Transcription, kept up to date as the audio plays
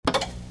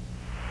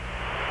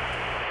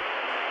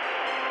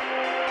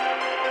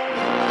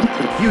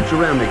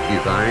Futuramic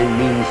design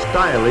means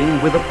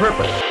styling with a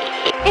purpose.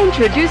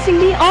 Introducing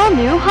the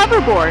all-new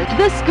hoverboard,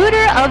 the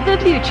scooter of the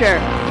future.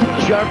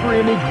 Sharper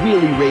Image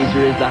Wheelie Razor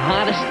is the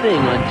hottest thing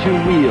on two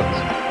wheels.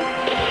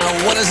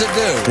 What does it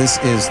do? This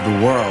is the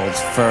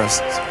world's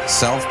first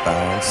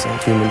self-balancing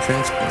human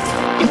transport.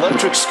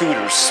 Electric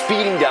scooters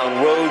speeding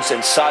down roads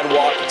and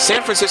sidewalks.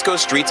 San Francisco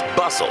streets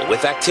bustle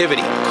with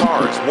activity.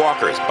 Cars,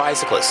 walkers,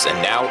 bicyclists,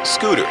 and now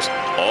scooters,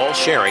 all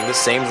sharing the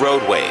same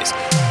roadways.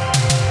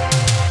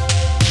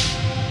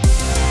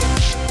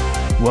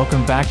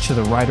 Welcome back to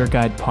the Rider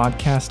Guide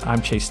Podcast.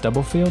 I'm Chase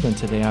Stubblefield, and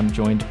today I'm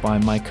joined by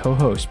my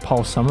co-host,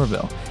 Paul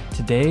Somerville.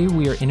 Today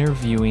we are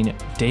interviewing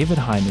David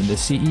Hyman, the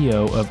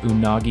CEO of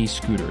Unagi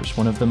Scooters,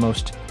 one of the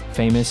most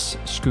famous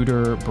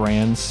scooter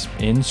brands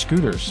in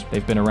scooters.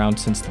 They've been around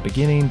since the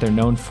beginning. They're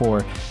known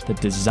for the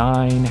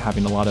design,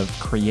 having a lot of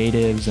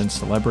creatives and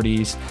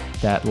celebrities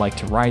that like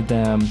to ride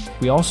them.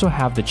 We also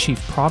have the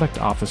Chief Product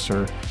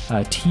Officer,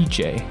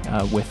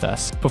 TJ, with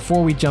us.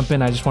 Before we jump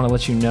in, I just want to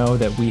let you know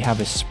that we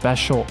have a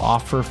special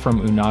offer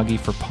from Unagi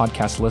for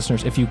podcast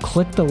listeners. If you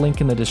click the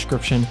link in the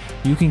description,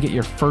 you can get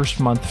your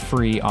first month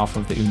free off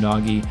of the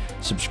Unagi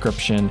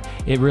subscription.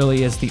 It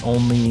really is the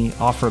only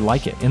offer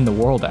like it in the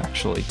world,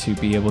 actually, to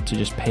be able to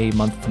just pay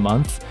month to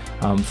month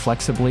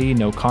flexibly,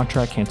 no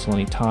contract, cancel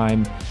any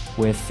time,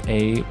 with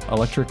a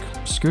electric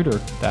scooter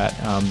that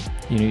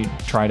you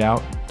try it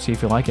out, see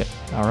if you like it.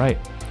 All right,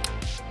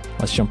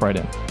 let's jump right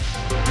in.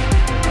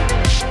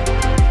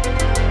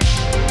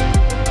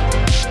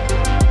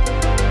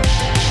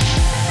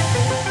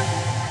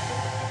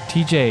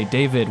 TJ,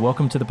 David,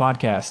 welcome to the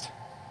podcast.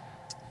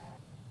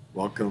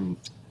 Welcome.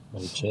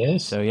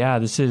 So yeah,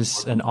 this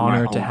is an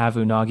honor to have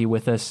Unagi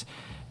with us.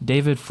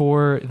 David,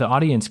 for the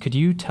audience, could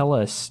you tell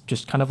us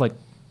just kind of like,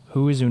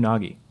 who is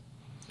Unagi?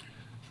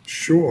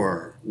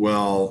 Sure.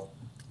 Well,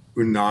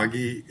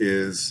 Unagi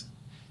is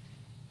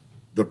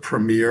the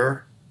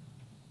premier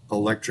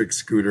electric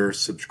scooter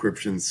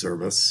subscription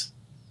service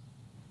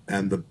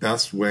and the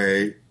best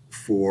way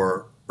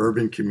for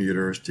urban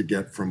commuters to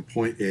get from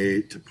point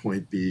A to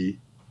point B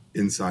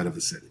inside of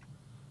a city.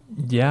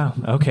 Yeah.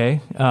 Okay.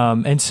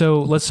 And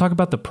so let's talk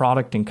about the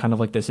product and kind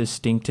of like the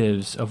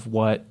distinctives of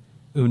what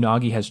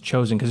Unagi has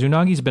chosen, because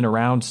Unagi's been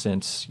around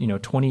since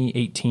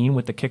 2018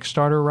 with the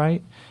Kickstarter,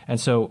 right? And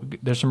so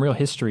there's some real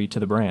history to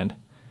the brand.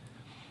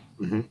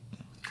 Mm-hmm.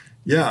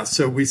 Yeah.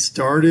 So we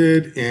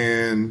started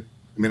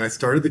I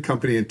started the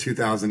company in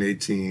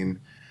 2018,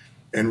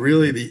 and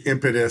really the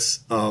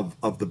impetus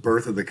of the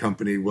birth of the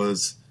company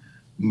was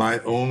my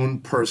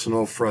own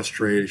personal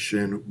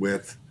frustration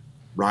with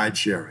ride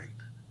sharing.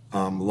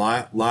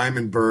 Lime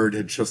and Bird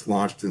had just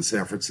launched in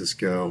San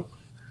Francisco.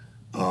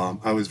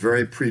 I was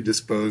very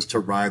predisposed to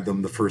ride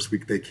them the first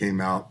week they came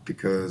out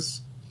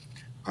because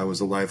I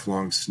was a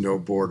lifelong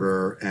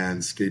snowboarder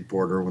and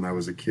skateboarder when I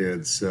was a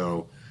kid.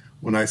 So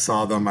when I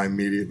saw them, I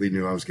immediately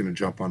knew I was going to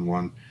jump on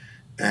one.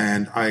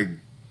 And I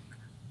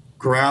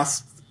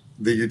grasped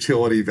the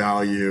utility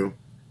value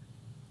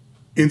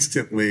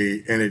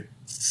instantly, and it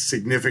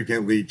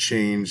significantly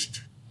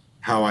changed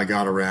how I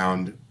got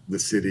around the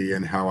city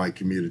and how I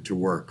commuted to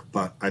work.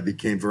 But I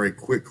became very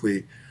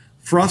quickly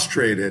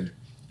frustrated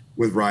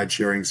with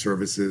ride-sharing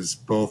services,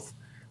 both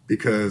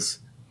because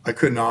I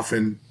couldn't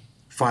often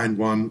find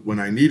one when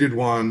I needed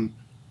one,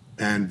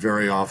 and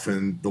very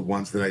often the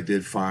ones that I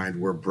did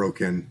find were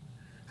broken.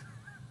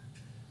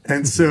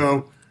 And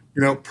so,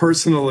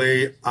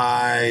 personally,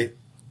 I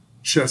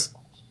just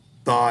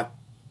thought,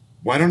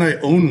 why don't I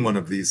own one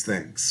of these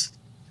things?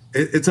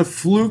 It's a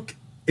fluke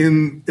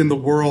in the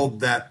world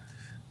that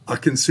a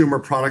consumer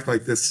product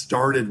like this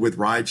started with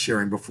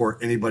ride-sharing before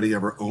anybody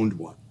ever owned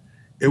one.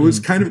 It was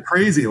kind of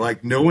crazy.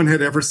 Like, no one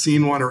had ever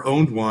seen one or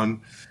owned one.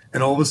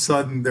 And all of a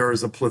sudden there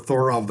was a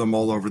plethora of them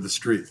all over the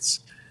streets.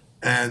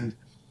 And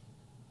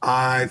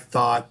I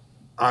thought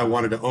I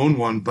wanted to own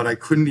one, but I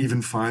couldn't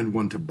even find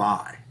one to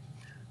buy.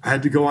 I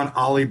had to go on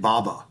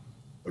Alibaba.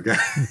 Okay.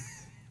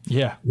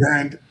 Yeah.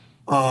 And,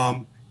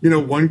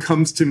 one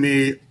comes to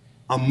me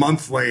a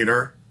month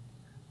later.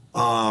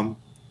 I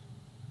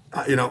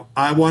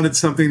wanted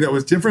something that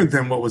was different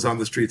than what was on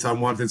the streets. I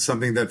wanted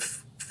something that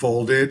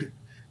folded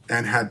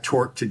and had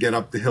torque to get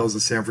up the hills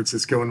of San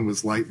Francisco and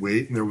was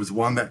lightweight. And there was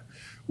one that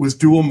was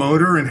dual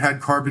motor and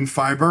had carbon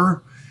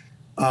fiber.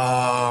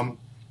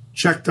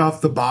 Checked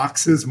off the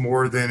boxes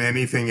more than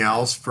anything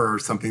else for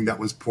something that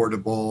was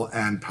portable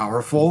and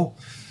powerful.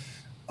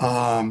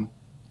 Right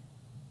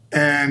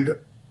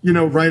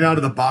out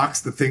of the box,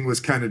 the thing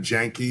was kind of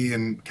janky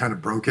and kind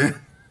of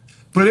broken,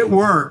 but it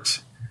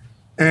worked.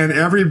 And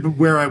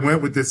everywhere I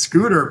went with this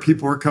scooter,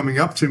 people were coming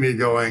up to me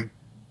going,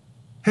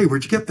 "Hey,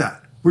 where'd you get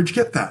that? Where'd you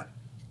get that?"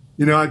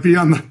 I'd be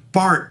on the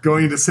BART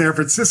going to San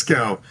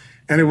Francisco,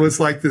 and it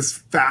was like this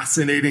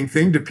fascinating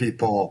thing to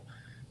people.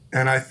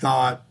 And I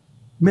thought,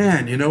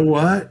 man, you know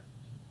what?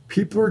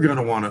 People are going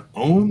to want to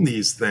own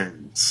these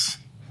things.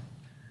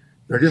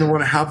 They're going to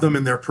want to have them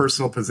in their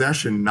personal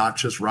possession, not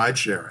just ride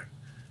sharing.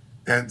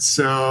 And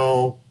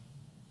so,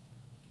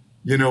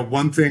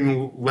 one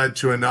thing led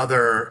to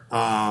another.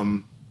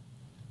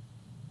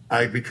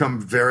 I become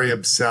very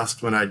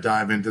obsessed when I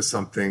dive into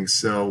something.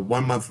 So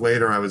 1 month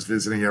later, I was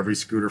visiting every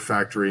scooter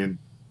factory in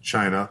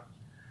China.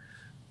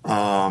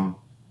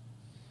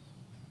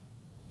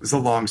 It's a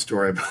long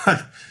story,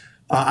 but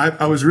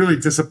I was really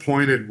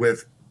disappointed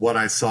with what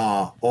I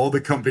saw. All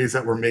the companies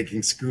that were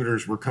making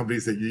scooters were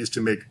companies that used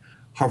to make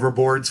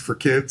hoverboards for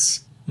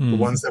kids, the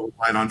ones that would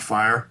light on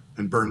fire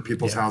and burn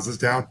people's houses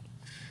down.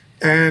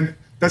 And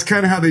that's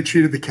kind of how they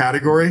treated the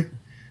category.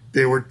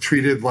 They were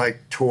treated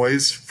like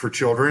toys for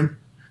children,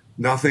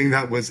 nothing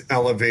that was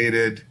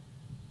elevated,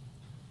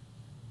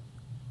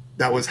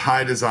 that was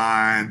high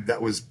design,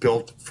 that was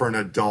built for an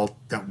adult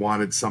that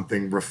wanted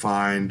something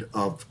refined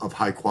of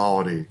high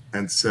quality.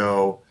 And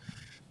so,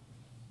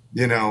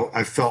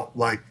 I felt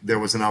like there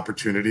was an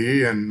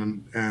opportunity,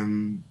 and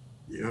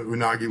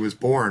Unagi was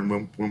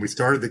born. When we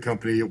started the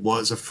company, it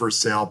was a for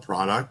sale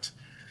product.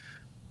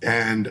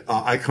 And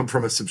I come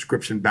from a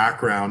subscription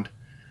background,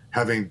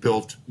 having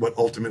built what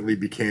ultimately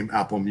became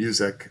Apple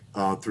Music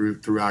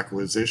through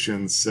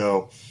acquisitions.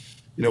 So,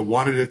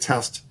 wanted to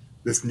test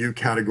this new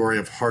category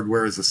of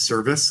hardware as a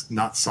service,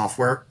 not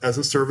software as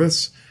a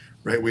service,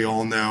 right? We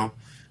all know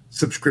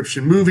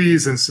subscription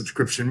movies and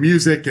subscription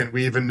music, and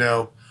we even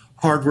know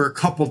hardware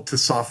coupled to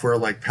software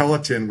like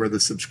Peloton, where the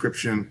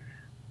subscription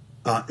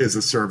is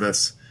a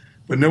service.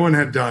 But no one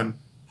had done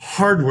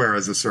hardware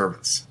as a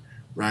service,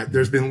 right?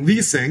 There's been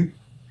leasing,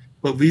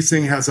 but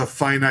leasing has a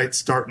finite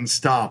start and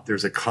stop.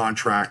 There's a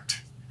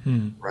contract,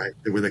 right,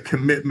 with a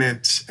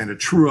commitment and a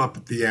true up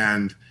at the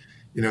end.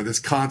 This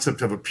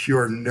concept of a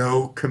pure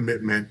no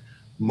commitment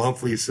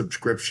monthly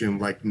subscription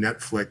like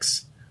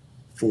Netflix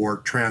for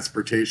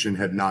transportation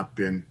had not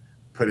been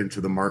put into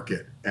the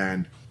market.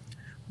 And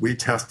we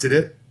tested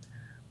it.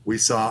 We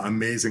saw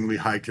amazingly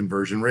high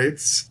conversion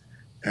rates.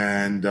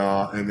 And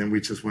then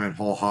we just went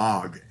whole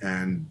hog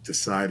and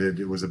decided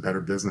it was a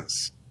better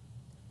business.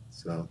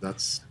 So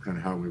that's kind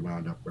of how we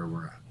wound up where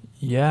we're at.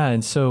 Yeah,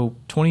 and so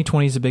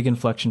 2020 is a big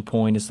inflection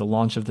point. It's the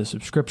launch of the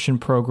subscription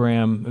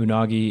program.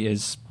 Unagi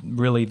is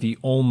really the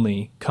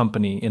only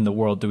company in the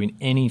world doing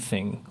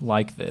anything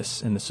like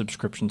this in the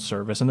subscription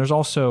service. And there's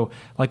also,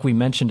 like we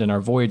mentioned in our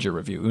Voyager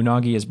review,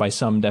 Unagi is by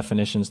some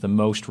definitions the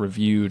most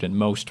reviewed and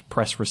most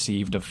press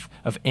received of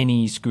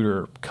any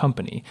scooter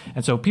company.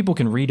 And so people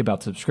can read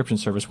about the subscription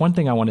service. One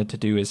thing I wanted to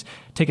do is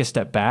take a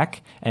step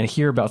back and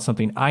hear about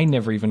something I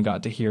never even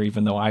got to hear,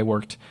 even though I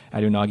worked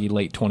at Unagi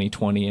late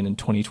 2020 and in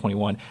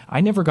 2021. I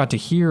never got to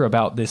hear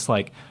about this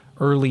like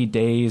early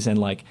days and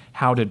like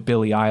how did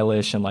Billie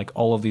Eilish and like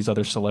all of these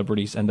other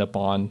celebrities end up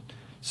on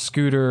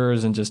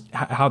scooters and just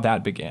how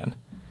that began.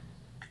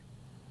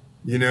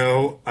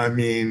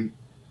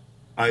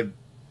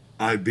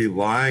 I'd be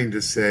lying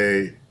to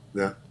say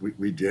that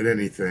we did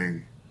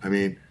anything. I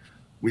mean,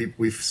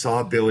 we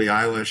saw Billie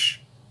Eilish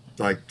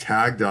like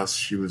tagged us.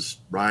 She was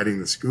riding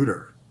the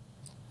scooter,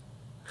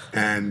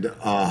 and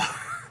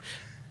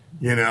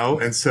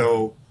and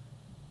so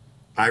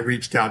I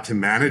reached out to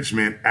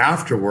management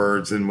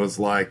afterwards and was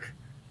like,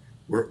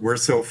 we're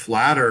so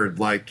flattered.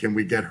 Like, can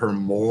we get her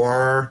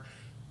more?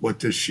 What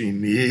does she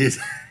need?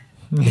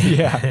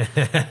 Yeah.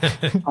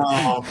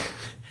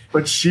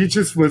 But she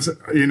just was,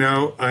 an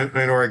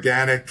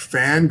organic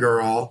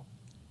fangirl.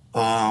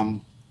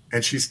 And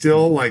she's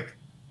still like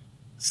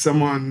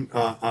someone,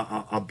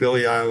 a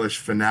Billie Eilish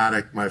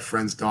fanatic. My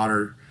friend's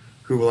daughter,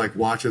 who like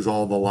watches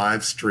all the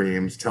live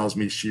streams, tells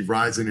me she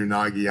rides an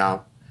Unagi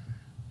out.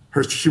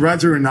 She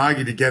rides her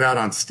Unagi to get out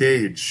on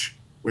stage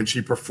when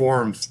she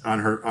performs on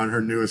her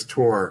newest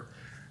tour.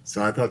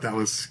 So I thought that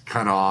was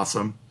kind of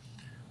awesome.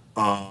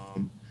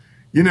 And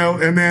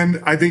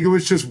then I think it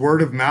was just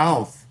word of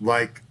mouth.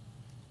 Like,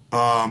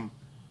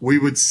 we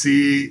would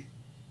see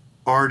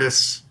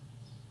artists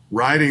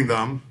riding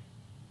them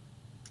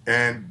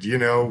and,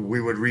 we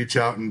would reach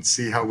out and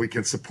see how we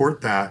can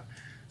support that.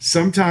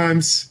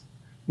 Sometimes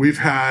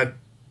we've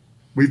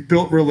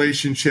built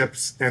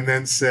relationships and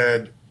then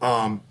said,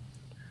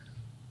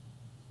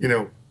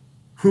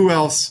 who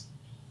else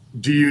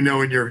do you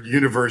know in your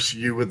universe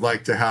you would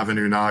like to have an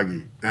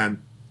Unagi?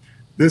 And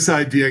this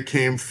idea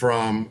came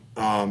from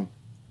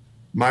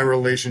my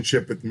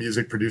relationship with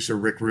music producer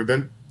Rick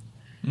Rubin.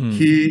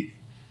 He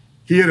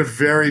had a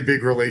very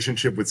big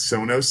relationship with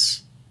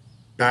Sonos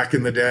back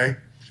in the day,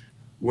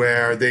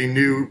 where they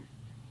knew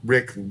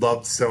Rick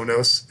loved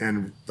Sonos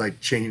and like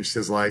changed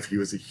his life. He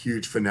was a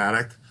huge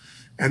fanatic.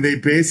 And they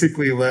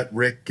basically let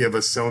Rick give a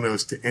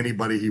Sonos to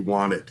anybody he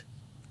wanted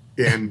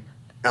in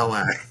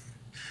LA.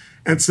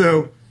 And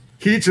so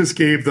he just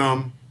gave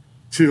them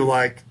to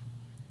like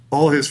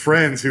all his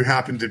friends who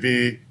happened to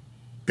be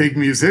big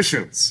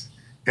musicians.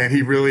 And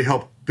he really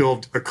helped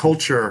build a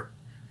culture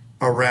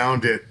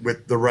around it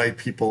with the right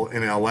people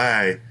in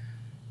LA.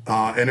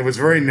 And it was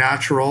very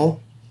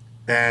natural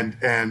and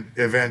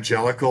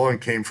evangelical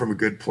and came from a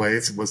good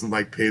place. It wasn't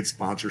like paid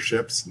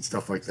sponsorships and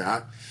stuff like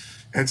that.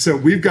 And so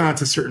we've gone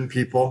to certain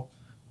people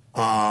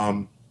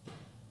and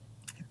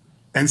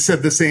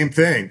said the same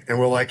thing. And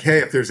we're like, hey,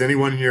 if there's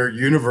anyone in your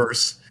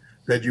universe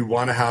that you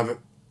want to have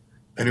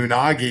an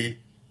Unagi,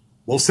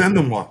 we'll send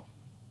them one.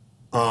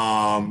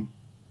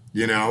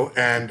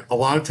 and a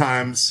lot of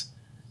times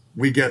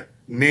we get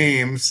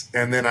names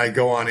and then I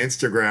go on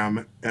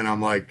Instagram and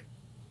I'm like,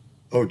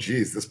 oh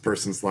geez, this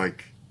person's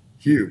like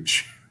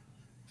huge.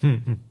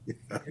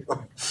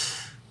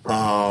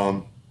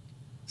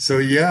 So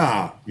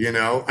yeah,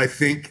 I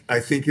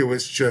think it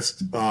was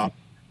just a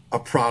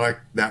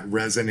product that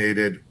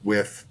resonated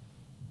with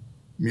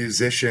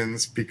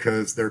musicians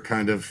because they're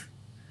kind of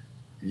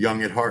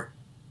young at heart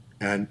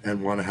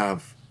and want to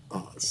have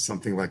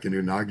something like an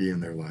Unagi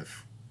in their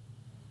life.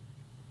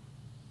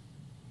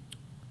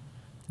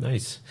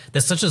 Nice.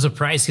 That's such a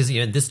surprise because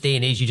in this day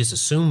and age, you just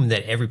assume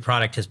that every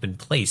product has been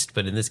placed,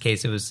 but in this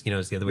case, it was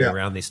it's the other way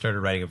around. They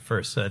started writing them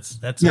first, so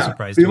that's a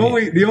surprise. The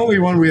only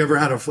one we ever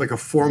had a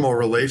formal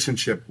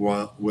relationship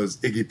was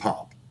Iggy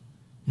Pop,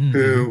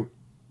 who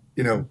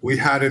we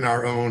had in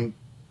our own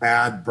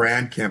ad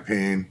brand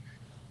campaign,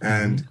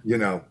 and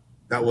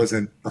that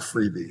wasn't a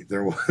freebie.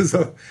 There was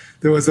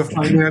a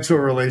financial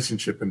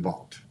relationship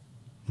involved.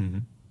 Mm-hmm.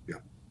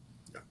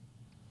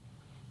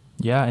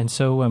 Yeah, and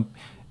so.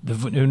 The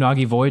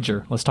Unagi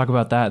Voyager. Let's talk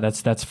about that.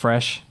 That's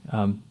fresh.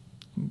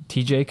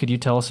 TJ, could you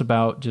tell us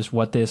about just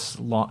what this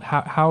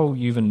how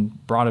you even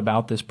brought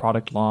about this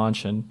product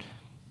launch and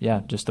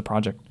just the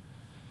project?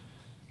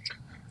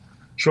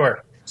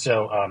 Sure.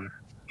 So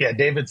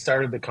David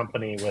started the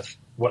company with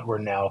what we're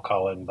now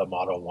calling the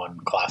Model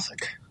 1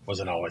 Classic. It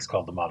wasn't always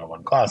called the Model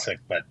 1 Classic,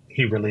 but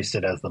he released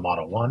it as the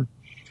Model 1.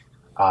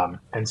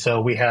 And so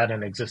we had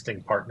an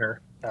existing partner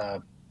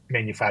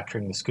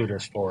manufacturing the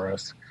scooters for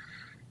us.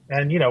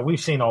 And, we've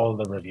seen all of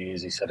the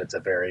reviews. He said it's a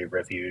very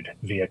reviewed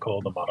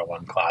vehicle, the Model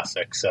 1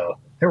 Classic. So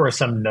there were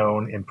some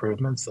known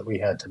improvements that we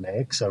had to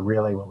make. So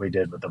really what we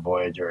did with the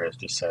Voyager is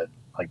just said,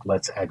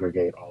 let's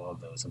aggregate all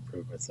of those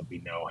improvements that we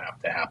know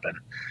have to happen.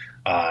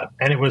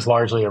 And it was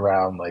largely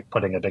around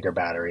putting a bigger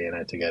battery in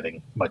it to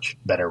getting much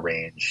better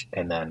range,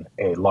 and then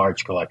a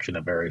large collection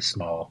of very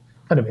small,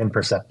 kind of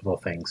imperceptible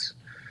things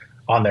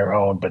on their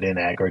own, but in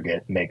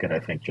aggregate make it, I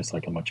think, just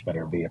a much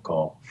better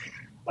vehicle.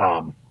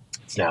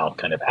 It's now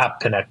kind of app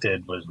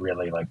connected was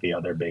really the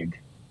other big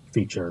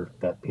feature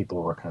that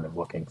people were kind of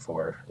looking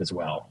for as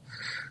well.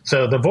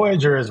 So the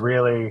Voyager is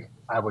really,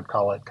 I would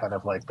call it kind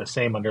of the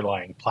same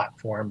underlying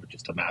platform, but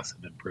just a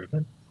massive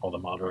improvement, called the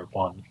Model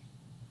 1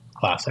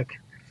 Classic.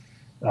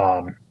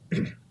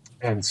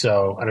 And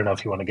so I don't know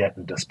if you want to get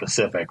into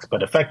specifics,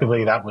 but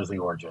effectively that was the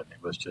origin.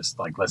 It was just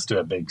let's do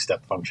a big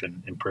step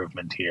function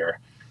improvement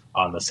here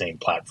on the same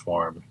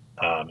platform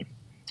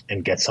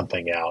and get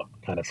something out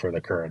kind of for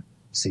the current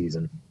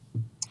season.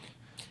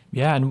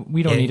 Yeah, and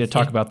we don't need to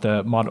talk about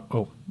the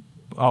model.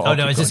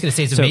 I was just going to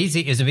say it's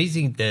amazing. It's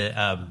amazing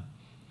the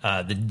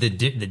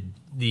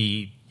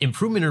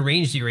improvement in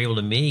range that you're able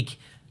to make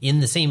in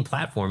the same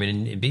platform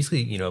and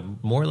basically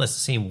more or less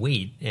the same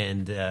weight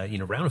and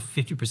around a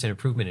 50%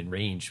 improvement in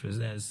range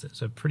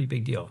that's a pretty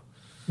big deal.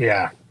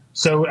 Yeah.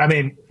 So I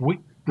mean we're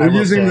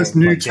using this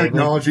new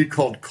technology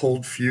called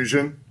cold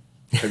fusion.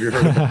 Have you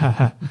heard of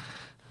it?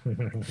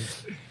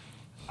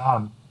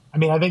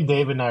 I think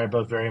David and I are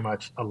both very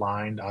much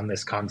aligned on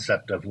this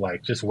concept of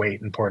just weight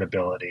and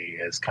portability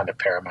is kind of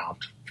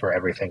paramount for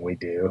everything we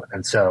do.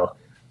 And so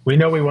we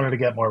know we wanted to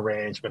get more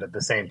range, but at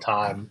the same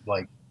time,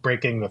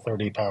 breaking the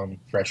 30-pound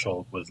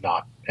threshold was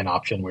not an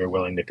option we were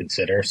willing to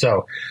consider.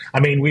 So,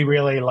 we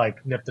really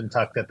nipped and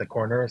tucked at the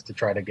corners to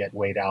try to get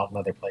weight out in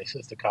other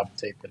places to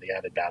compensate for the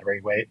added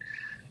battery weight.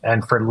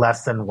 And for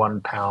less than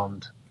 1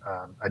 pound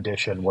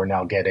addition, we're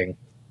now getting,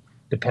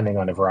 depending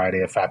on a variety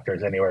of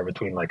factors, anywhere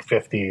between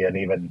 50 and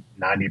even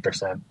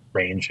 90%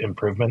 range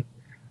improvement.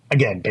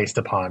 Again, based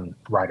upon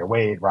rider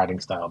weight, riding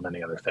style,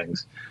 many other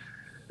things.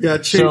 Yeah.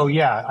 So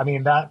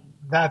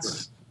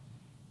that's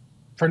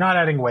for not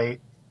adding weight.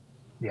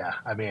 Yeah.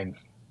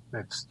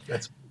 It's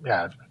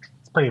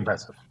pretty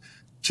impressive.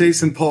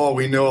 Chase and Paul,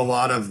 we know a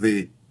lot of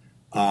the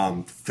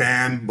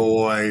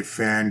fanboy,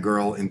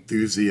 fangirl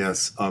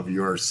enthusiasts of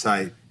your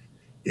site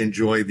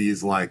enjoy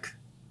these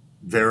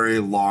very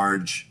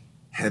large,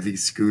 heavy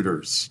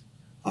scooters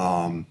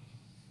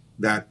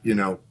that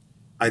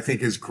I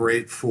think is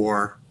great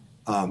for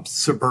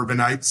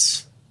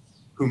suburbanites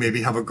who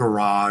maybe have a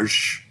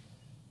garage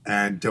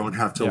and don't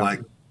have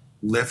to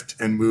lift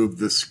and move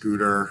the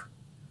scooter.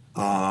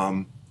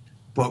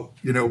 But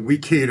we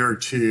cater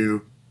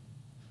to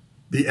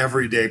the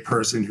everyday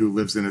person who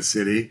lives in a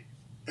city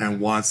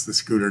and wants the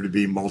scooter to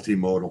be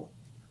multimodal.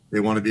 They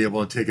want to be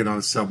able to take it on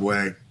a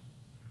subway,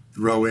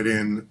 throw it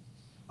in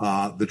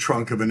the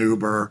trunk of an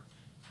Uber,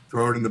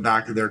 throw it in the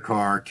back of their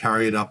car,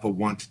 carry it up a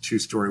 1 to 2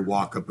 story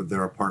walk up of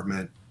their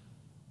apartment.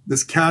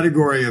 This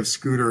category of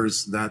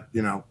scooters that,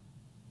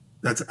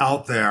 that's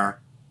out there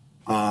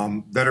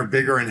that are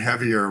bigger and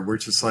heavier, we're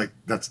just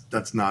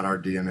that's not our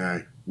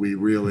DNA. We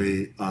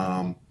really,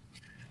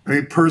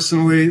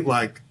 personally,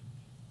 I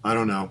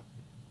don't know.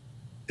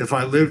 If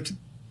I lived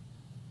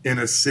in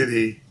a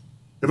city,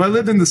 if I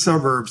lived in the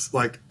suburbs,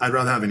 I'd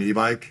rather have an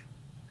e-bike.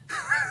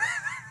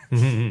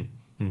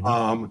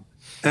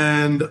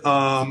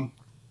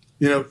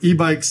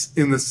 E-bikes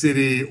in the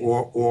city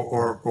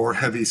or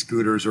heavy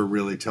scooters are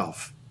really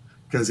tough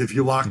because if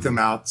you lock them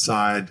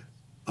outside,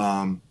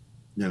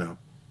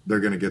 they're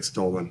going to get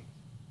stolen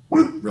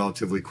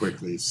relatively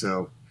quickly.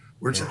 So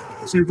we're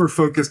super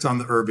focused on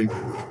the urban.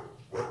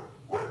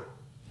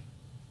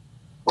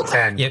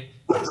 And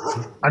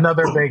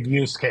another big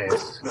use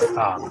case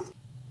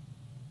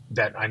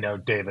that I know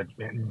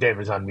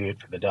David's on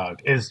mute for the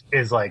dog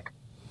is like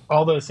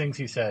all those things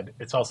he said.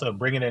 It's also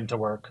bring it into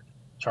work,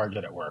 charge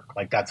it at work.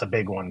 Like that's a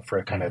big one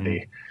for kind of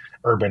the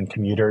urban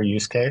commuter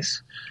use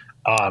case.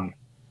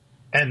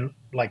 And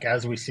like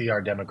as we see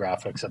our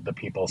demographics of the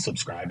people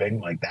subscribing,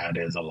 like that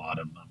is a lot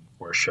of them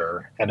for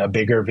sure. And a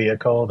bigger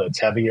vehicle that's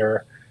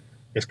heavier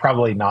is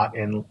probably not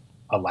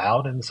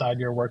allowed inside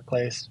your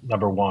workplace.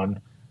 Number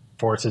one,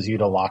 forces you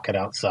to lock it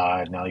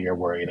outside. Now you're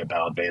worried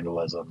about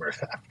vandalism or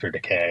theft or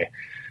decay.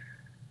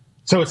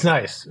 So it's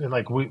nice.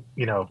 Like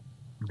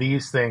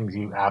these things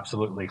you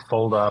absolutely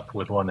fold up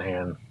with one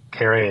hand,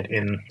 carry it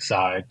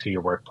inside to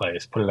your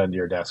workplace, put it under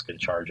your desk and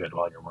charge it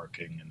while you're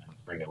working and then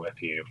bring it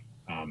with you.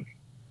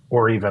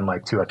 Or even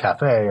like to a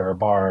cafe or a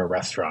bar or a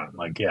restaurant.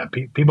 Like,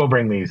 people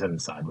bring these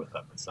inside with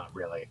them. It's not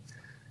really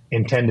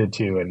intended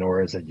to, and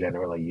nor is it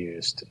generally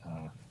used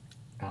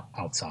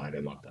outside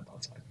and locked up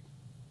outside.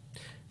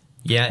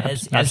 Yeah,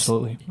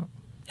 absolutely.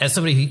 As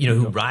somebody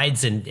who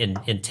rides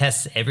and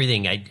tests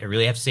everything, I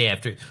really have to say I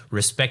have to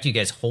respect you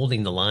guys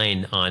holding the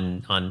line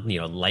on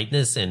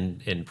lightness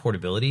and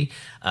portability,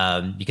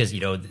 because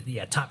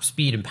top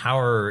speed and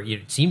power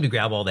seem to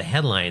grab all the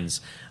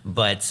headlines,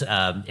 but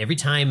every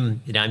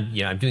time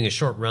I'm doing a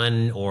short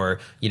run or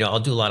I'll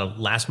do a lot of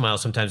last mile.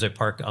 Sometimes I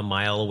park a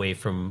mile away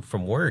from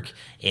work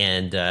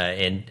and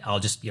I'll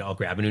just I'll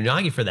grab an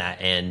Unagi for that.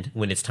 And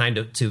when it's time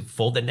to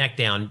fold the neck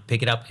down,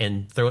 pick it up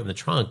and throw it in the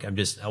trunk, I'm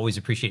just always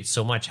appreciate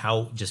so much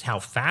how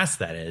fast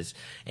that is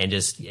and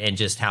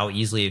just how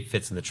easily it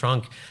fits in the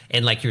trunk.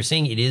 And like you're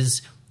saying, it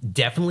is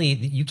definitely,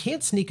 you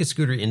can't sneak a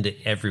scooter into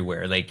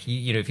everywhere. Like,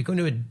 if you go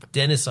into a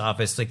dentist's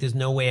office, like there's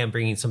no way I'm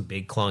bringing some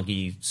big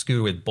clunky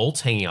scooter with bolts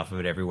hanging off of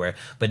it everywhere.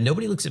 But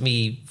nobody looks at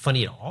me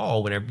funny at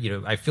all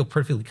when I feel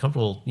perfectly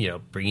comfortable,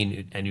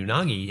 bringing an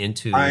Unagi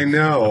into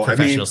a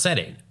professional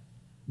setting.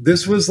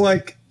 This was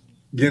like,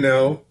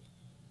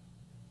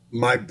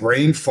 my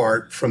brain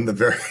fart from the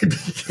very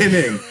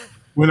beginning.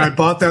 When I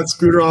bought that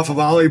scooter off of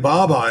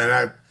Alibaba,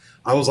 and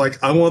I was like,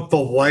 I want the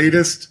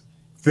lightest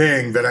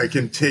thing that I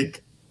can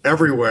take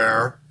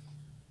everywhere.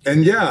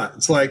 And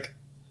it's like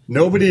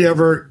nobody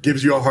ever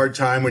gives you a hard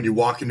time when you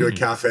walk into a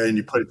cafe and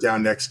you put it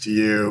down next to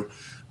you.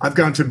 I've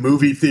gone to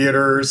movie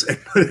theaters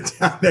and put it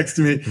down next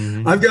to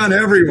me. I've gone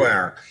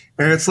everywhere.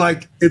 And it's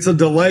like, it's a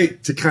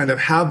delight to kind of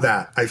have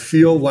that. I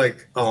feel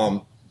like,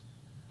 that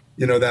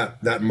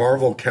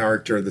Marvel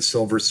character, the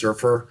Silver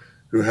Surfer,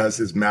 who has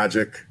his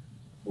magic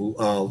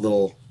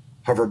little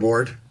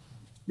hoverboard.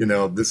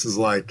 This is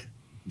like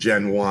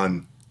Gen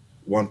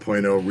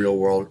 1.0 real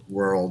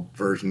world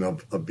version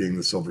of being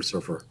the Silver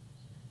Surfer.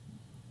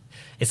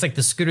 It's like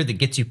the scooter that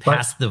gets you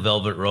past the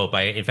velvet rope.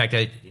 In fact,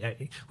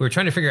 we were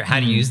trying to figure out how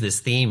to use this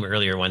theme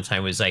earlier one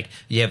time. It was like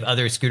you have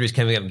other scooters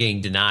coming up and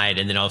getting denied,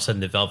 and then all of a sudden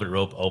the velvet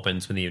rope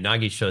opens when the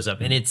Unagi shows up,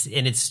 and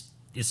it's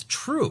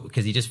true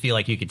because you just feel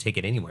like you could take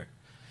it anywhere.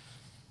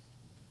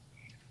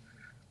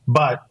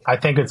 But I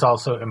think it's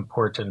also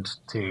important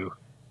to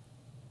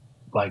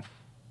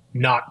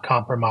not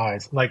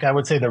compromise. Like I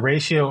would say the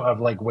ratio of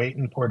weight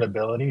and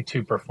portability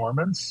to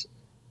performance,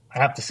 I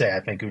have to say I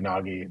think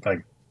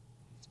Unagi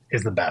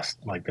is the best.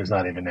 There's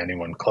not even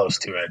anyone close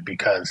to it,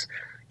 because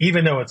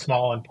even though it's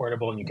small and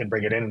portable and you can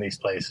bring it in these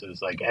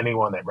places,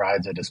 anyone that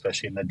rides it,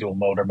 especially in the dual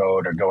motor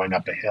mode or going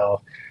up a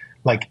hill,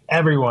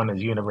 everyone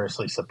is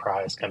universally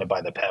surprised kind of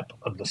by the pep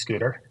of the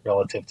scooter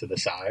relative to the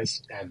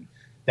size. And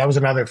that was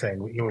another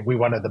thing. We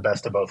wanted the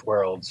best of both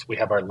worlds. We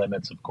have our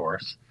limits, of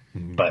course,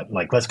 but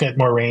let's get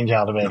more range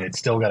out of it. It's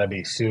still got to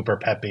be super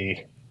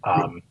peppy,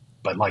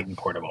 but light and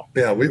portable.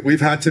 Yeah,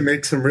 we've had to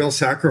make some real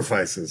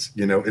sacrifices.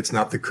 It's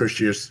not the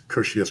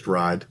cushiest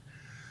ride.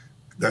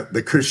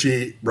 The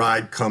cushy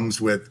ride comes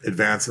with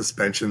advanced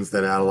suspensions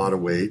that add a lot of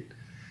weight,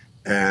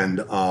 and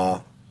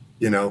our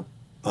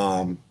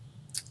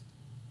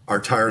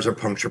tires are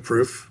puncture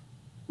proof,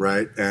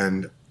 right?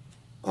 And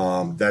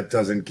that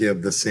doesn't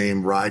give the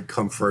same ride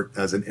comfort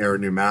as an air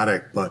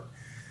pneumatic. But,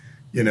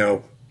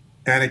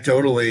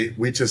 anecdotally,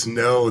 we just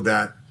know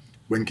that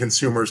when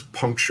consumers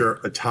puncture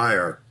a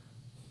tire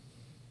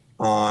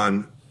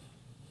on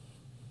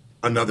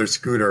another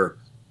scooter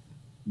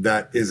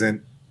that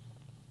isn't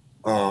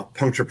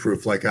puncture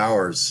proof like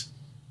ours,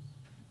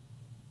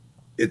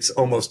 it's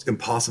almost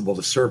impossible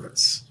to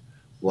service.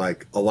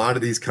 Like a lot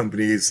of these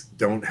companies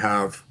don't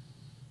have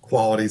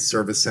quality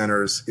service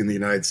centers in the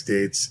United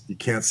States. You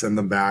can't send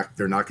them back.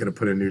 They're not going to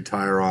put a new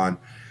tire on.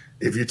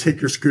 If you take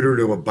your scooter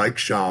to a bike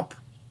shop,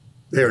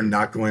 they are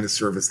not going to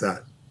service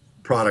that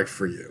product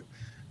for you.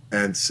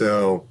 And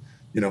so,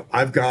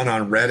 I've gone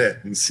on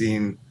Reddit and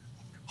seen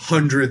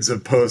hundreds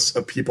of posts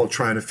of people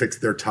trying to fix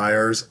their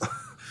tires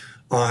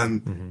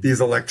on these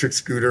electric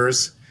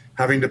scooters,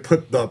 having to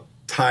put the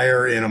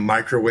tire in a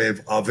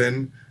microwave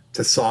oven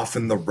to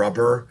soften the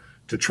rubber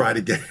to try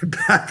to get it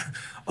back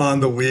on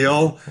the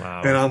wheel.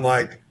 Wow. And I'm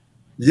like,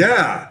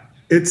 yeah,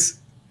 it's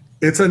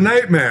a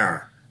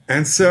nightmare.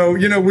 And so,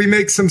 we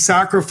make some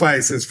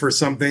sacrifices for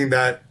something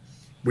that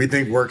we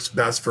think works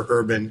best for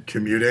urban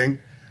commuting.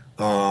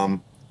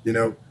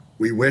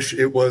 We wish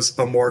it was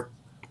a more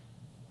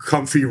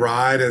comfy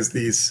ride as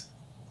these,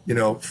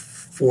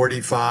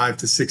 45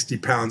 to 60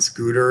 pound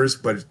scooters,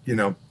 but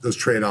those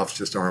trade-offs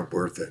just aren't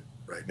worth it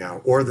right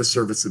now, or the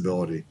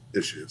serviceability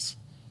issues.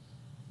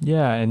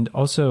 Yeah, and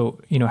also,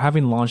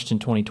 having launched in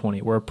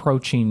 2020, we're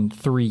approaching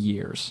 3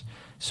 years.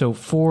 So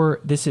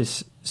this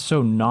is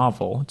so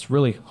novel. It's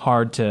really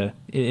hard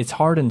it's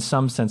hard in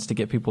some sense to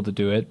get people to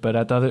do it, but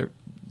at the other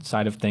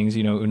side of things,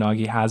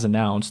 Unagi has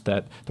announced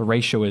that the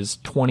ratio is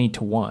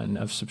 20-1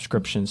 of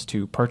subscriptions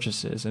to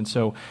purchases. And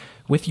so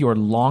with your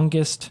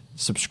longest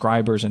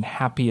subscribers and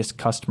happiest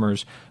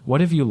customers,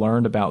 what have you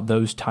learned about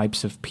those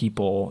types of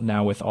people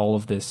now with all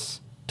of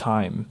this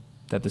time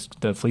that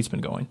the fleet's been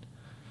going?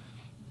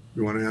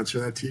 You want to answer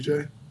that,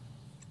 TJ?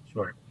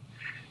 Sure.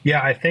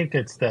 Yeah, I think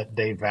it's that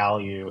they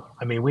value,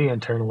 we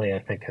internally, I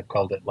think, have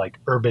called it like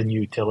urban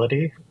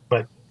utility,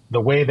 but the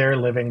way they're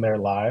living their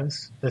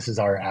lives, this is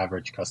our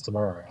average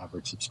customer, our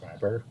average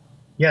subscriber.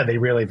 Yeah, they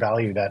really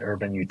value that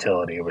urban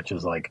utility, which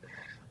is like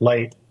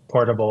light,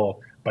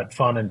 portable, but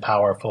fun and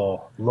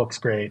powerful, looks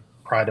great,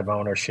 pride of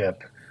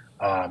ownership.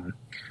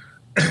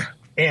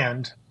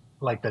 And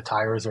like the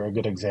tires are a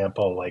good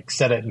example, like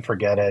set it and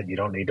forget it. You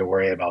don't need to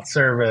worry about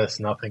service,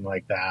 nothing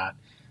like that.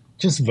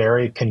 Just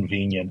very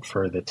convenient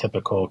for the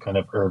typical kind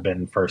of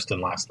urban first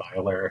and last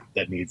miler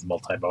that needs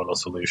multimodal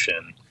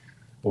solution,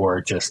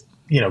 or just,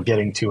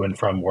 getting to and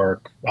from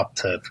work up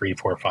to 3,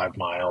 4, 5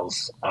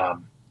 miles.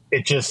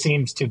 It just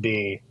seems to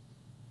be,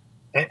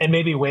 and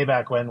maybe way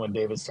back when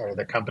David started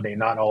the company,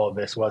 not all of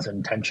this was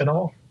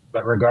intentional,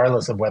 but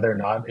regardless of whether or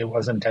not it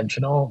was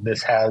intentional,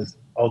 this has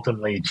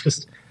ultimately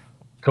just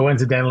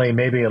coincidentally,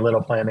 maybe a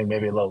little planning,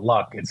 maybe a little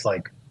luck. It's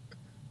like,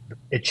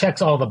 it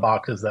checks all the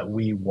boxes that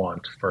we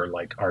want for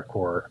like our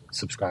core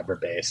subscriber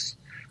base.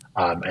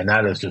 And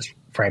that is just,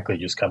 frankly,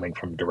 just coming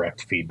from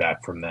direct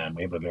feedback from them.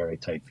 We have a very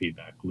tight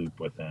feedback loop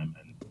with them,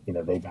 and,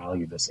 they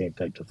value the same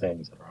types of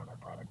things that are on our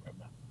product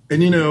roadmap.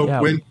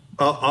 And, when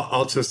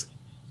I'll just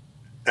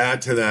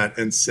add to that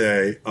and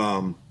say,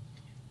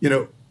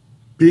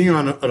 being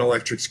on an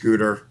electric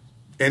scooter,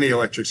 any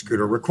electric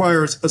scooter,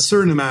 requires a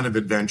certain amount of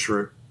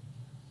adventure.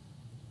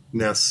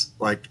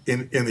 Like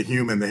in the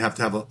human, they have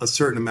to have a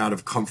certain amount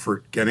of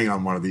comfort getting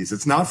on one of these.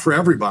 It's not for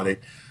everybody.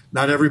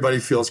 Not everybody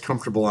feels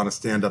comfortable on a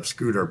stand-up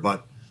scooter,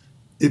 but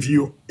if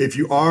you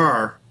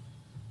are,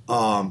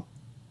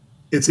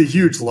 it's a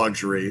huge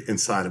luxury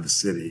inside of a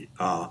city,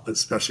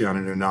 especially on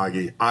an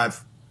Unagi.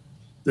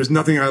 There's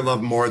nothing I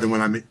love more than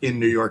when I'm in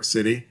New York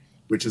City,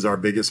 which is our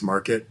biggest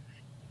market.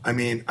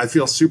 I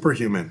feel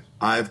superhuman.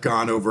 I've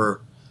gone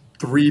over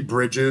 3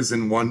 bridges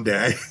in one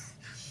day.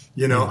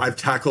 I've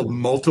tackled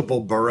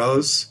multiple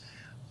boroughs.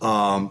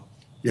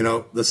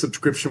 The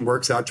subscription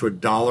works out to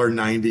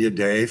 $1.90 a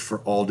day for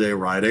all day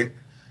riding.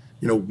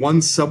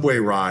 One subway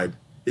ride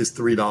is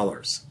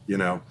 $3,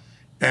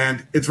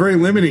 and it's very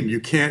limiting. You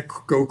can't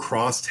go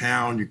cross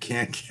town. You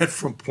can't get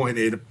from point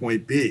A to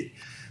point B.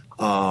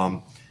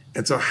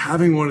 And so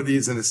having one of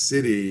these in a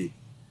city,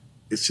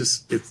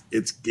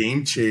 it's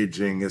game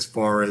changing as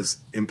far as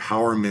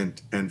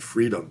empowerment and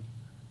freedom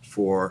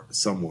for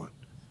someone.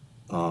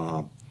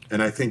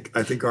 And I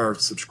think our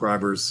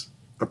subscribers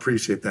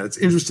appreciate that. It's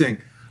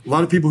interesting. A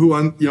lot of people who,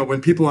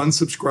 when people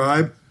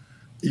unsubscribe,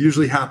 it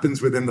usually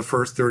happens within the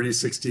first 30,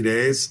 60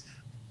 days.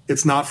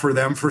 It's not for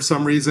them for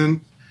some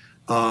reason.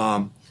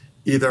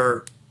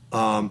 Either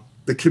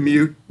the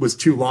commute was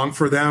too long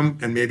for them,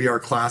 and maybe our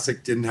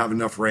Classic didn't have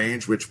enough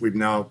range, which we've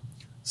now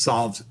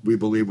solved, we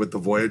believe, with the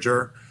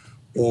Voyager.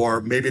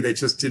 Or maybe they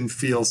just didn't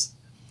feel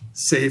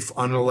safe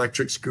on an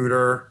electric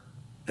scooter,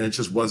 and it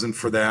just wasn't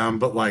for them.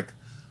 But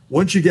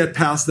once you get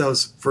past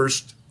those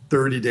first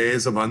 30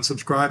 days of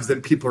unsubscribes,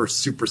 then people are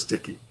super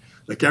sticky.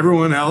 Like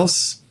everyone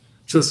else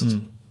just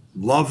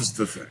loves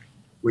the thing,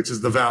 which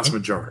is the vast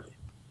majority.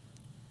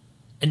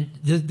 And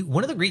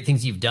one of the great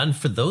things you've done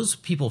for those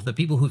people, the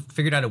people who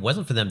figured out it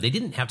wasn't for them, they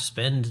didn't have to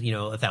spend,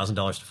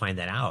 $1,000 to find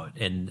that out.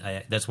 And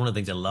that's one of the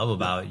things I love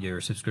about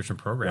your subscription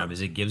program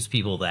is it gives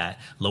people that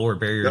lower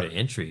barrier to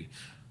entry.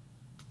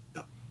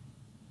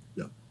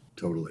 Yeah,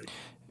 totally.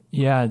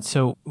 Yeah,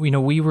 so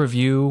we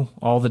review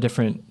all the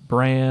different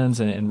brands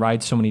and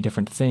ride so many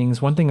different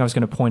things. One thing I was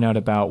going to point out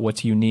about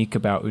what's unique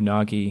about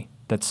Unagi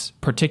that's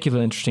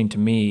particularly interesting to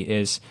me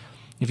is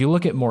if you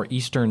look at more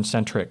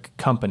Eastern-centric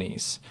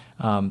companies,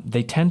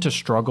 they tend to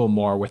struggle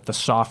more with the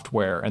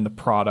software and the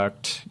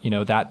product,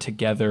 that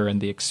together and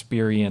the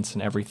experience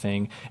and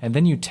everything. And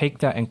then you take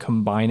that and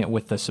combine it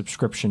with the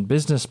subscription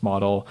business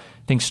model,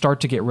 things start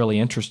to get really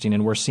interesting.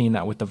 And we're seeing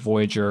that with the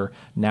Voyager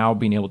now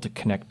being able to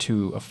connect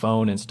to a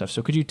phone and stuff.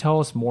 So could you tell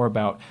us more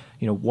about,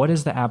 what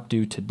does the app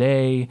do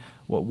today?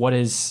 What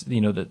is,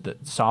 the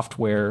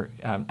software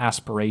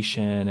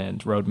aspiration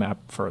and roadmap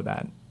for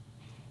that?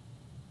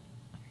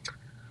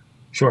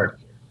 Sure.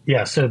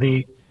 Yeah. So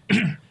the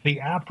The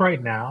app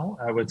right now,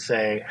 I would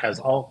say, has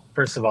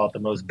first of all, the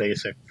most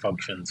basic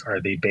functions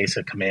are the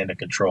basic command and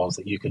controls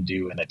that you can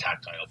do in a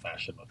tactile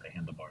fashion with the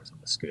handlebars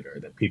of the scooter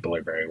that people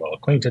are very well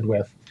acquainted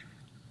with.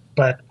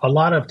 But a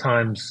lot of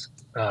times,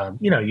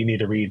 you need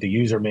to read the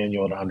user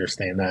manual to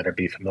understand that or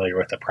be familiar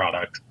with the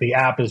product. The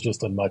app is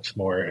just a much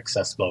more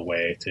accessible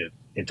way to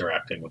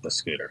interacting with the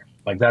scooter.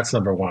 Like that's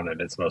number one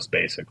in its most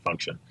basic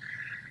function.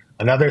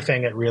 Another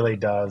thing it really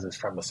does is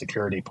from a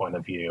security point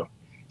of view,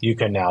 you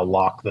can now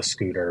lock the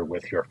scooter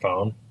with your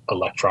phone,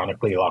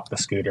 electronically lock the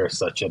scooter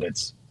such that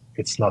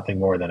it's nothing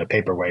more than a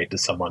paperweight to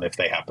someone if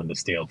they happen to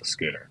steal the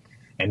scooter.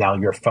 And now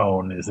your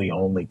phone is the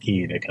only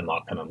key that can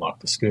lock and unlock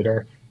the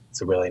scooter.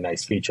 It's a really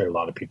nice feature a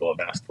lot of people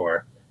have asked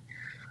for.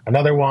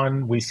 Another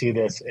one, we see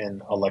this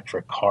in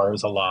electric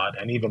cars a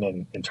lot, and even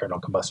in internal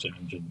combustion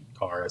engine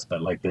cars,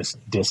 but like this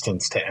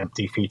distance to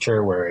empty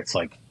feature where it's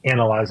like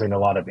analyzing a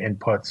lot of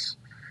inputs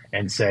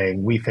and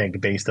saying, we think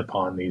based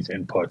upon these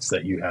inputs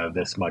that you have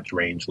this much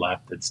range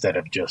left, instead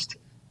of just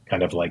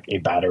kind of like a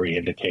battery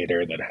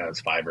indicator that has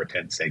 5 or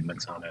 10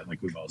 segments on it,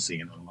 like we've all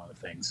seen on a lot of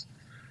things.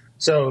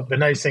 So the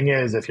nice thing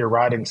is if you're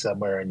riding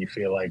somewhere and you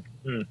feel like,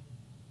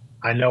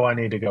 I know I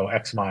need to go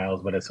X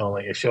miles, but it's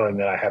showing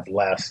that I have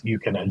less, you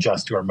can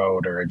adjust your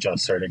mode or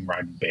adjust certain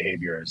riding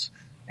behaviors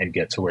and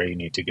get to where you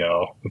need to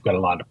go. We've got a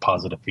lot of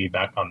positive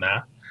feedback on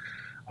that.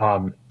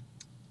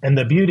 And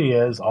the beauty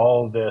is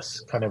all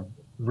this kind of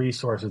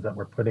resources that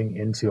we're putting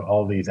into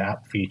all these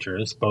app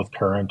features, both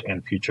current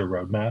and future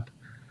roadmap,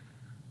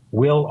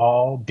 will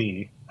all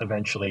be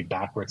eventually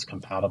backwards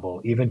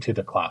compatible, even to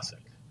the classic.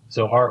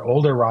 So our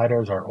older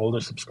riders, our older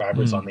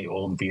subscribers on the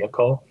old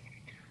vehicle,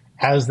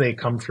 as they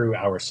come through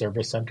our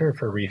service center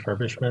for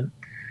refurbishment,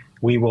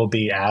 we will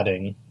be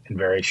adding in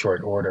very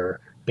short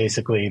order,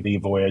 basically the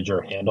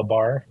Voyager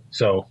handlebar.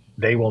 So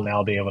they will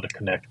now be able to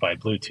connect by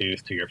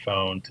Bluetooth to your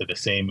phone to the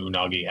same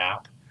Unagi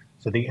app.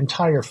 So the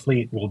entire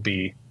fleet will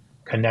be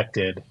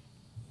connected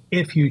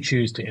if you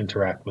choose to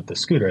interact with the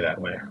scooter that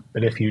way.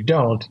 But if you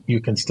don't, you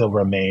can still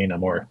remain a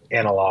more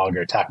analog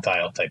or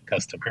tactile type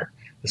customer.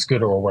 The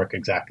scooter will work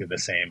exactly the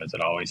same as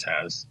it always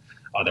has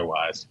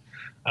otherwise.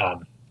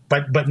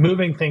 But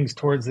moving things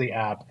towards the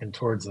app and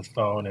towards the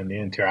phone and the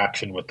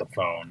interaction with the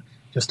phone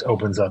just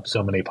opens up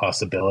so many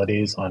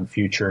possibilities on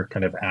future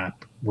kind of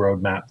app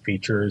roadmap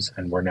features.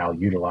 And we're now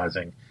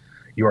utilizing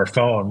your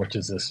phone, which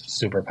is this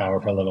super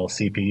powerful little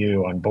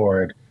CPU on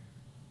board,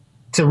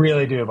 to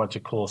really do a bunch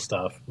of cool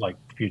stuff like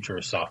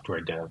future software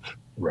dev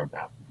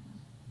roadmap.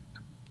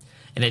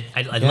 And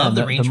I love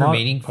the range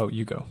remaining. Oh,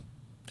 you go.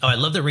 Oh, I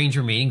love the range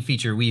remaining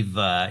feature. We've,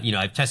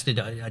 I've tested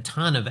a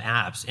ton of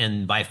apps,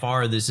 and by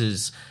far this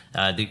is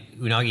the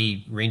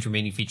Unagi range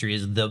remaining feature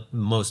is the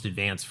most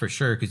advanced for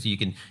sure, because you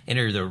can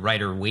enter the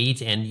rider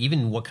weight and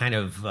even what kind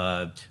of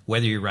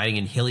whether you're riding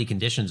in hilly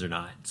conditions or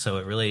not. So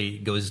it really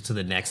goes to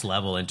the next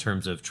level in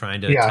terms of trying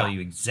to tell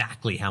you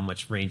exactly how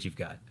much range you've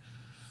got.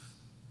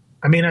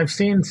 I mean, I've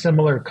seen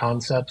similar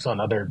concepts on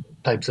other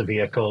types of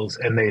vehicles,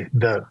 and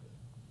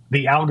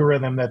the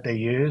algorithm that they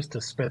use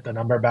to spit the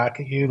number back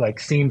at you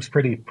seems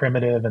pretty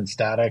primitive and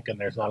static, and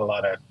there's not a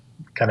lot of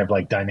kind of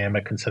like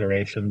dynamic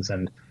considerations.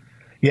 And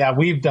yeah,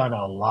 we've done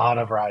a lot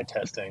of ride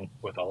testing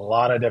with a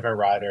lot of different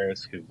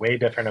riders who weigh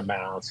different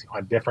amounts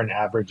on different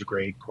average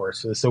grade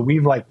courses. So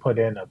we've put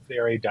in a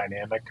very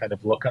dynamic kind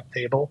of lookup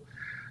table.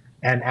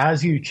 And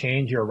as you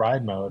change your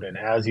ride mode and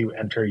as you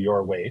enter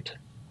your weight,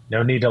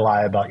 no need to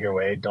lie about your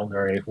weight. Don't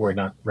worry, we're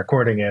not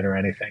recording it or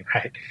anything,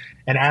 right?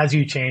 And as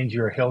you change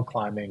your hill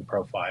climbing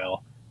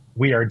profile,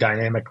 we are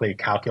dynamically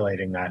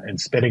calculating that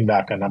and spitting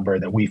back a number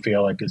that we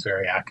feel like is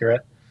very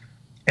accurate.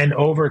 And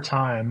over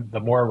time, the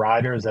more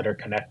riders that are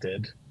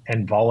connected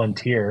and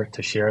volunteer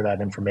to share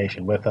that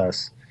information with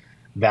us,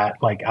 that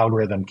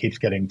algorithm keeps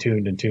getting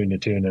tuned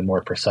and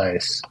more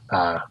precise.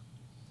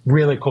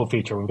 Really cool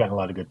feature. We've gotten a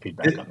lot of good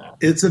feedback on that.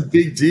 It's a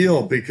big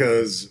deal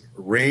because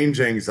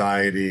range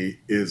anxiety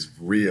is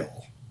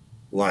real.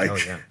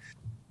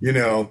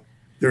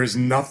 There's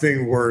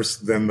nothing worse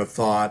than the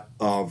thought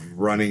of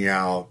running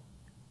out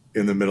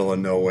in the middle of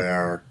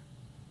nowhere,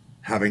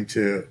 having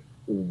to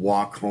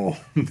walk home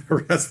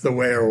the rest of the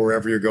way or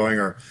wherever you're going,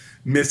 or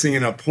missing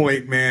an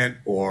appointment,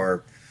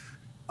 or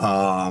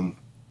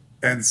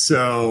and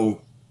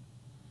so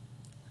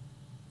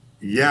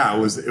yeah,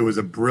 it was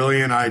a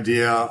brilliant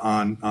idea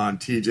on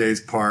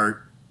TJ's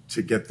part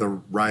to get the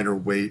rider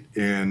weight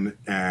in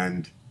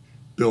and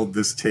build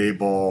this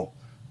table.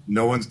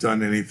 No one's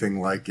done anything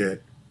like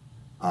it.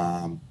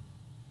 I'm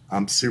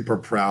super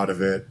proud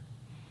of it.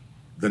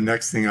 The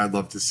next thing I'd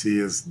love to see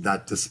is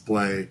that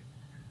display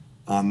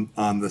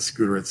on the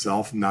scooter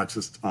itself, not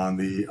just on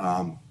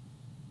the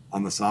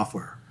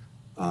software.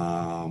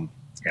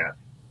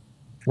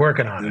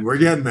 Working on it. We're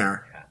getting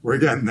there. Yeah. We're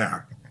getting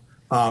there.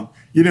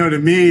 To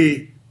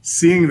me,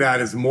 seeing that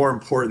is more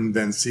important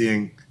than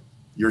seeing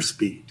your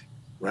speed,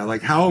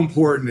 right? How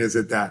important is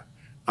it that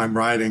I'm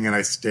riding and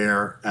I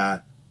stare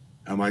at,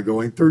 am I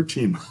going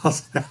 13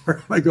 miles an hour?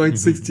 Am I going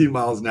 16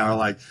 miles an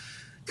hour?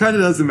 Kind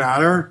of doesn't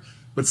matter,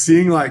 but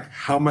seeing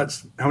how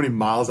many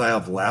miles I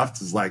have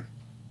left is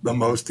the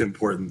most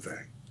important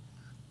thing.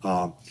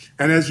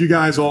 And as you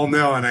guys all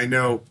know, and I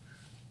know,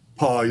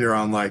 Paul, you're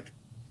on like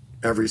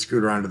every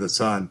scooter under the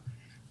sun,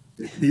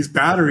 these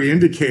battery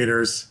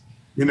indicators,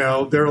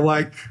 they're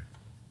like,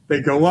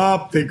 they go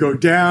up, they go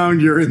down,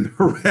 you're in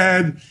the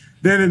red,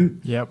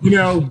 then, Yep.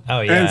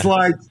 Oh, yeah. And it's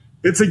like,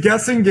 it's a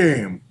guessing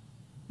game.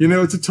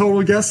 It's a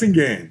total guessing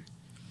game.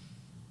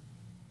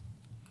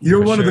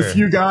 You're one of the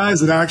few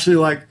guys that actually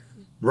like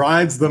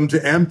rides them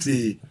to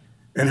empty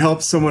and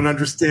helps someone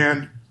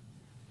understand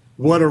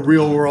what a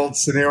real world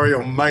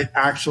scenario might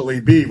actually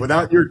be.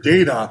 Without your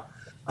data,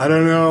 I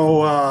don't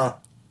know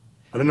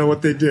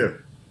what they do.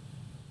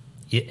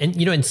 Yeah,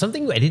 and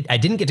something I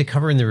didn't get to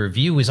cover in the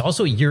review was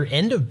also your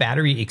end of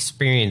battery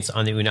experience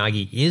on the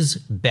Unagi is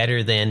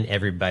better than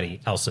everybody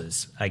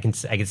else's. I can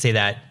say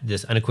that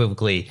just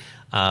unequivocally.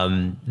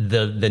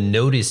 The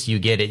notice you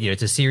get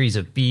it's a series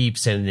of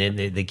beeps and then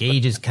the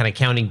gauge is kind of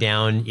counting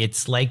down.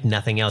 It's like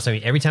nothing else. I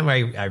mean, every time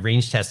I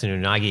range test an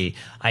Unagi,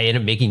 I end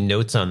up making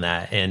notes on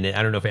that. And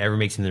I don't know if it ever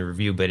makes it in the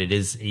review, but it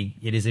is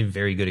a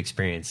very good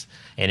experience,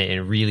 and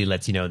it really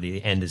lets you know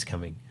the end is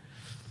coming.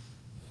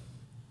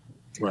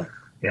 Right.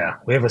 Yeah,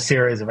 we have a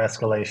series of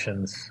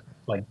escalations,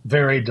 like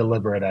very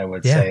deliberate, I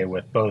would say,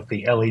 with both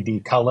the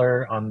LED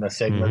color on the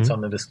segments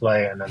on the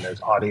display, and then there's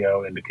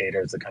audio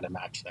indicators that kind of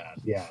match that.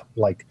 Yeah,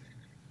 like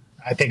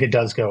I think it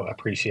does go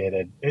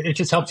appreciated. It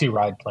just helps you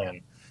ride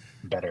plan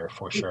better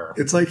for sure.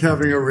 It's like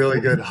having a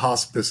really good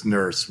hospice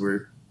nurse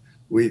where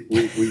we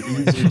ease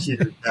you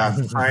to your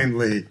death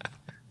kindly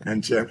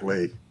and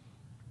gently.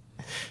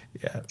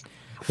 Yeah.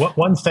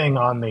 One thing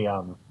on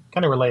the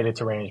kind of related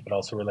to range, but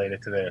also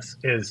related to this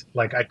is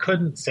like, I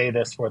couldn't say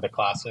this for the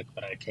Classic,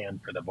 but I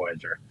can for the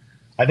Voyager.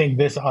 I think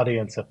this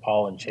audience of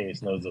Paul and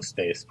Chase knows the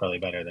space probably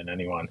better than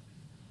anyone.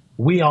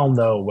 We all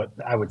know what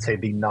I would say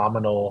the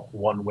nominal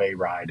one-way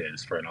ride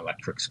is for an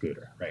electric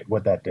scooter, right?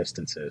 What that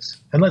distance is.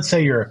 And let's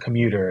say you're a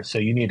commuter, so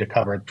you need to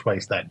cover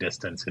twice that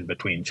distance in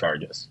between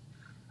charges.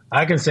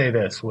 I can say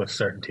this with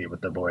certainty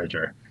with the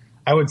Voyager.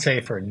 I would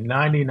say for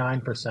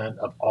 99%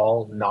 of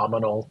all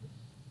nominal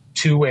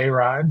two-way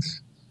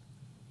rides,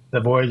 the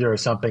Voyager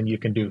is something you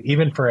can do.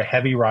 Even for a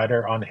heavy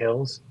rider on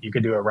hills, you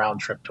could do a round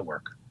trip to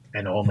work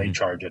and only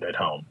charge it at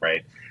home,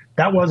 right?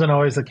 That wasn't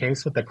always the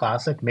case with the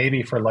Classic,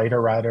 maybe for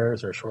lighter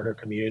riders or shorter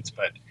commutes.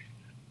 But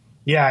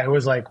yeah, it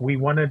was like we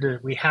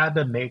had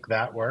to make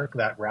that work,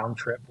 that round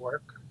trip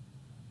work,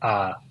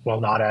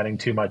 while not adding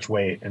too much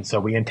weight. And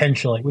so we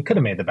could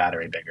have made the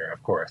battery bigger,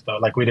 of course,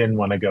 but like we didn't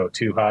want to go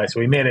too high.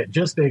 So we made it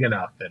just big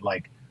enough that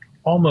like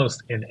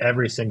almost in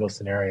every single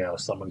scenario,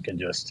 someone can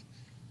just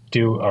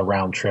do a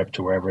round trip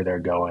to wherever they're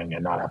going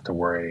and not have to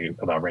worry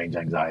about range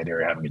anxiety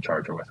or having a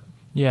charger with them.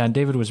 Yeah, and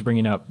David was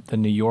bringing up the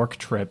New York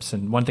trips,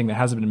 and one thing that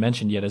hasn't been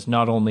mentioned yet is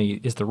not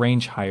only is the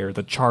range higher,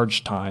 the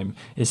charge time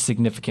is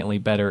significantly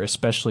better,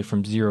 especially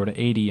from 0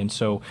 to 80. And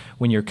so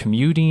when you're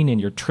commuting and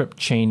you're trip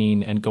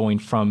chaining and going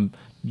from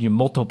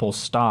multiple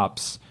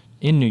stops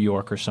in New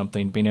York or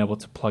something, being able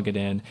to plug it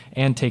in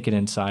and take it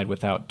inside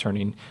without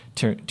turning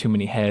too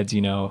many heads,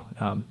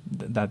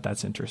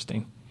 that's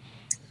interesting.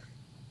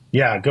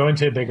 Yeah, going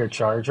to a bigger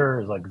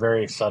charger is like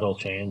very subtle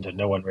change that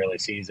no one really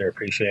sees or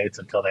appreciates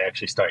until they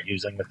actually start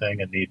using the thing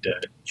and need to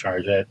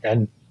charge it.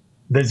 And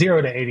the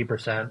 0 to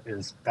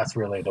 80% that's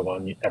really the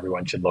one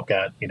everyone should look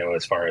at,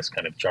 as far as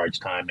kind of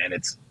charge time. And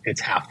it's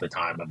half the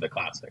time of the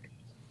Classic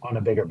on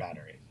a bigger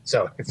battery.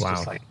 So it's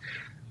just like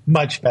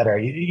much better.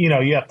 You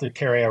have to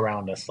carry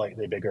around a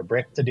slightly bigger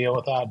brick to deal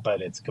with that,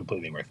 but it's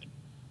completely worth it.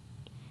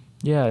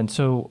 Yeah, and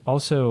so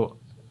also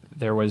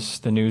there was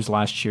the news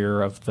last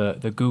year of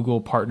the Google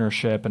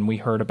partnership, and we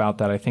heard about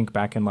that, I think,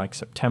 back in like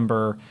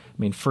September.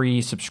 I mean,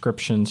 free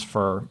subscriptions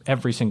for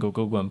every single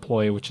Google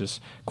employee, which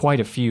is quite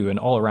a few and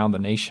all around the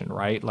nation,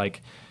 right?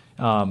 Like,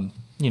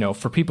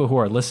 for people who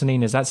are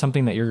listening, is that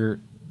something that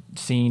you're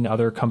seeing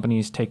other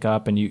companies take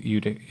up and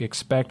you'd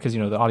expect? Because,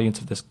 the audience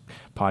of this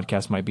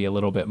podcast might be a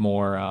little bit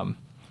more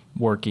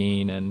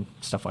working and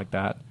stuff like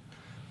that.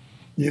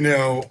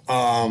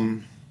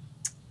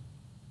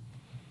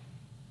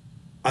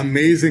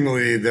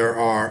 Amazingly, there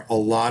are a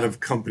lot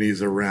of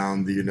companies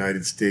around the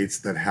United States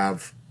that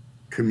have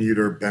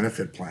commuter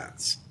benefit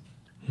plans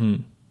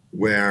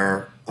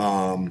where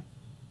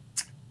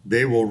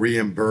they will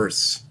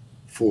reimburse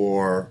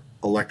for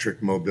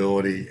electric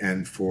mobility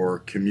and for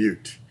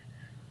commute.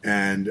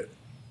 And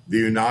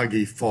the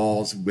Unagi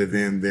falls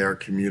within their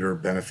commuter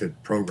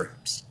benefit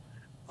programs.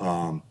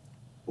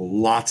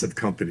 Lots of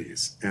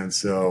companies. And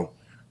so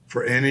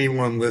for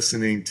anyone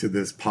listening to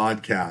this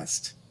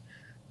podcast,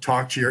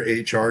 talk to your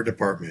HR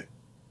department.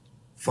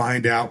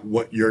 Find out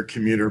what your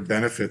commuter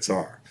benefits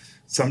are.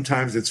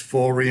 Sometimes it's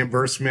full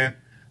reimbursement.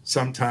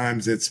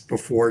 Sometimes it's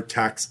before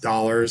tax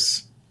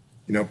dollars,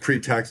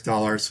 pre-tax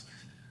dollars.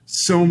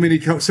 So many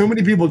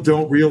people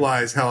don't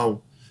realize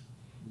how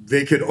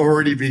they could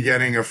already be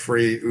getting a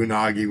free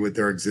Unagi with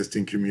their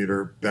existing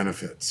commuter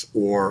benefits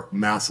or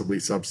massively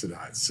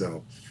subsidized.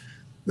 So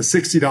the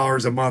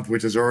 $60 a month,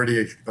 which is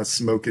already a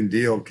smoking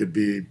deal, could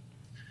be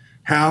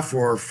half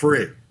or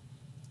free.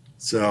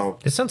 So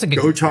it sounds like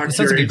go talk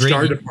to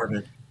your HR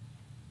department.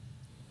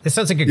 This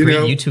sounds like a great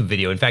YouTube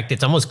video. In fact,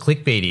 it's almost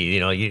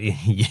clickbaity.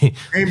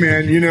 Hey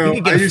man, you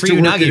can get a free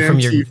unagi from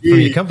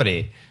your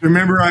company.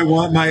 Remember, I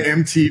want my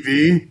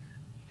MTV.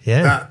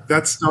 Yeah,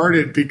 that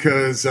started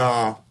because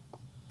a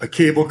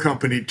cable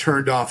company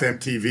turned off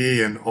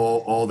MTV, and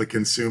all the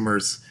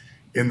consumers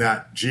in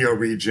that geo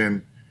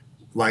region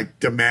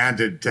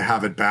demanded to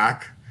have it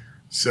back.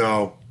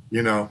 So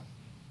go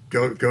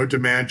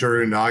demand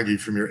your unagi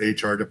from your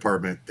HR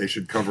department. They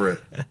should cover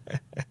it.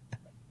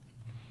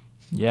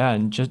 Yeah,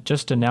 and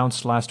just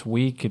announced last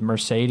week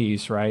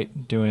Mercedes,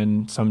 right,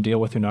 doing some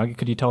deal with Unagi.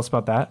 Could you tell us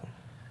about that?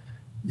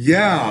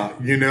 Yeah,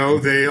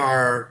 they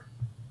are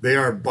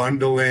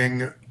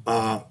bundling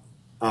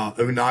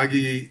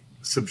Unagi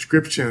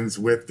subscriptions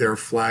with their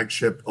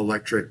flagship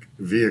electric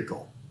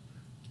vehicle.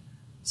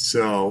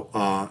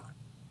 So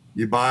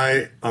you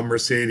buy a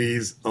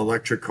Mercedes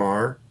electric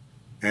car,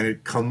 and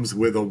it comes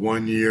with a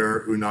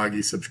 1-year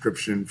Unagi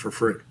subscription for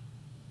free,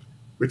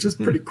 which is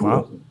pretty cool.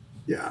 Wow.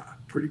 Yeah,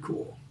 pretty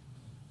cool.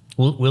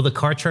 Will the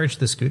car charge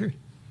the scooter?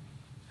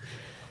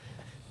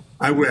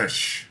 I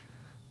wish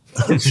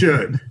it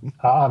should.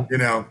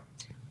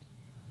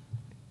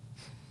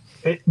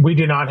 We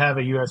do not have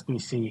a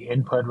USB-C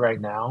input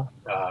right now.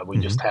 We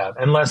just have,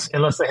 unless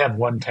they have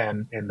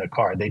 110 in the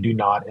car, they do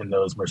not in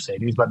those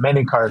Mercedes. But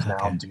many cars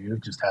now do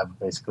just have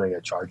basically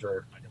a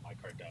charger. I know my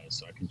car does,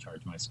 so I can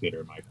charge my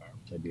scooter in my car,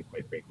 which I do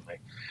quite frequently.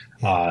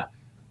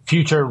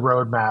 Future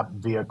roadmap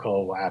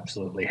vehicle will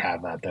absolutely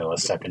have that, though, a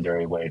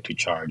secondary way to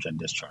charge and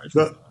discharge.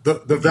 The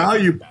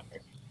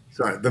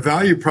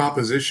value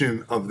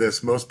proposition of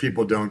this, most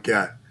people don't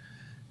get.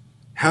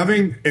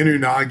 Having an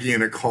Unagi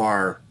in a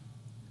car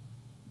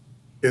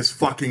is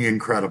fucking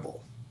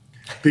incredible,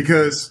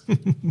 because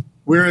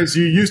whereas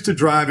you used to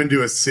drive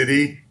into a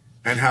city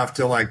and have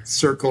to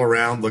circle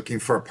around looking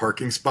for a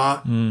parking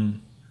spot, when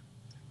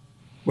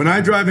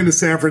I drive into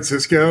San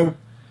Francisco,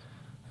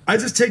 I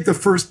just take the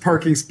first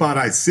parking spot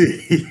I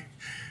see,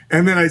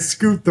 and then I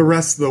scoot the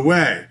rest of the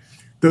way.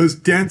 Those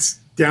dense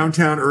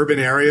downtown urban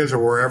areas or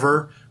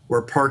wherever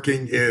where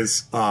parking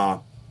is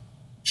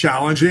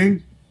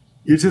challenging,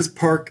 you just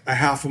park a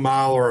half a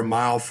mile or a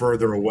mile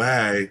further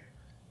away,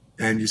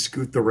 and you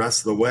scoot the rest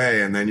of the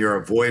way, and then you're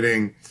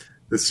avoiding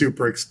the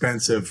super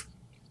expensive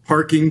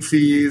parking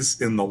fees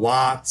in the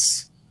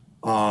lots.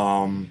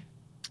 And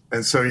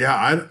so,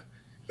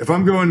 if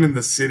I'm going in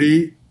the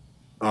city,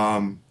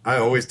 I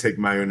always take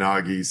my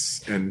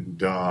unagis,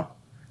 and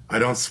I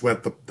don't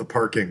sweat the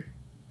parking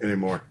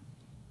anymore.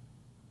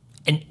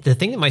 And the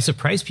thing that might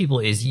surprise people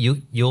is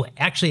you'll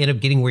actually end up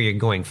getting where you're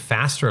going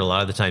faster a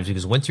lot of the times,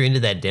 because once you're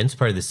into that dense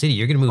part of the city,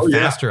 you're going to move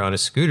faster on a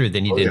scooter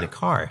than you did in a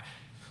car.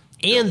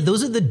 And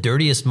those are the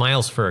dirtiest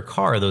miles for a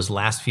car, those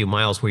last few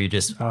miles where you're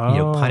just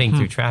putting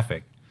through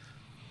traffic.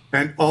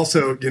 And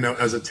also,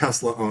 as a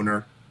Tesla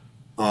owner,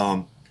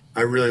 I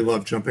really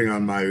love jumping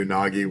on my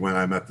Unagi when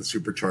I'm at the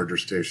supercharger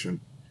station,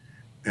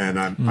 and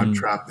I'm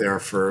trapped there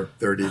for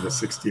 30 to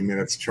 60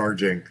 minutes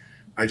charging.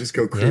 I just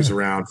go cruise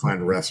around,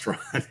 find a restaurant.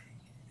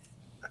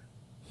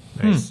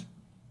 Nice.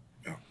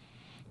 Yeah.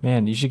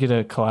 Man, you should get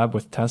a collab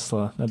with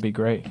Tesla. That'd be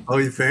great. Oh,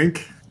 you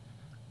think?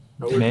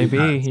 Maybe,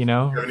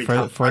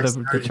 for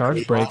the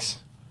charge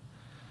breaks.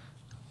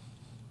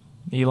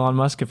 Elon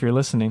Musk, if you're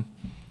listening.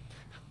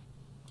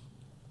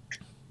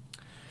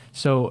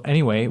 So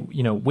anyway,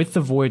 with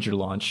the Voyager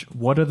launch,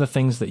 what are the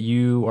things that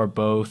you are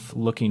both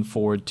looking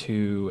forward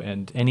to,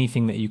 and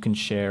anything that you can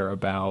share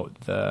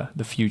about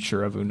the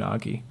future of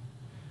Unagi?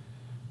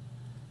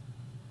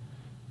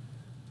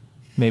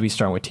 Maybe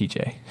starting with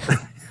TJ.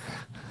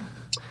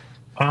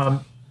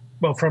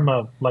 Well, from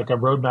a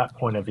roadmap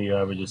point of view,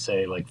 I would just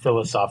say,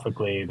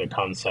 philosophically, the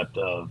concept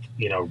of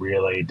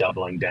really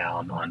doubling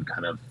down on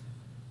kind of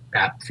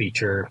app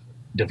feature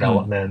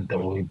development that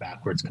will be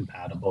backwards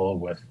compatible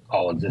with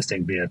all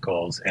existing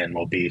vehicles and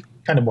will be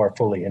kind of more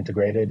fully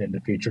integrated into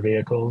future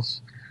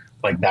vehicles.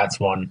 That's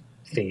one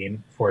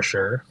theme for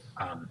sure.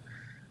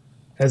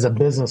 As a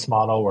business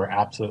model, we're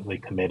absolutely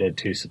committed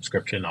to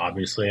subscription,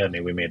 obviously. I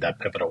mean, we made that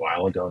pivot a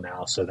while ago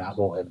now, so that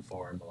will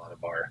inform a lot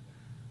of our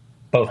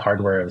both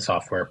hardware and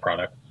software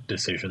product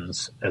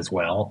decisions as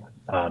well.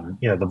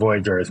 The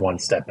Voyager is one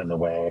step in the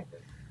way.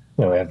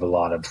 We have a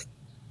lot of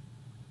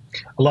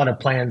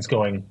plans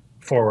going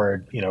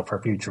forward,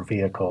 for future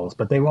vehicles,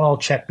 but they will all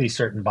check these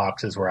certain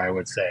boxes where I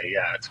would say,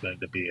 it's going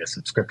to be a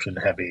subscription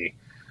heavy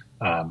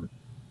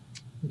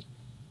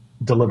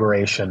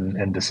deliberation,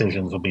 and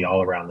decisions will be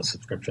all around the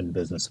subscription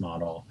business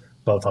model,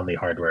 both on the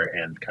hardware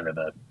and kind of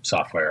the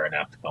software and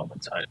app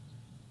development side.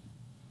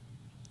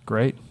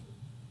 Great.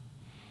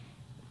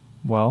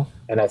 Well,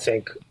 and I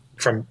think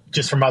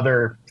from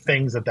other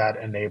things that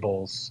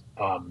enables,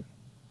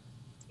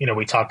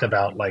 we talked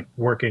about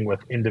working with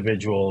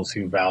individuals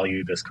who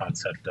value this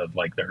concept of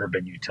the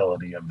urban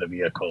utility of the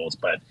vehicles,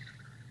 but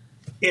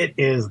it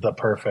is the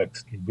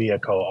perfect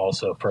vehicle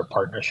also for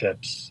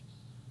partnerships,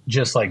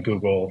 just like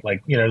Google.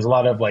 There's a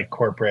lot of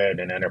corporate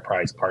and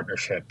enterprise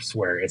partnerships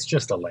where it's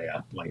just a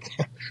layup.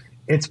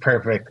 It's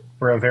perfect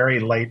for a very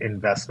light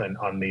investment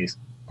on these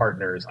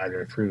partners,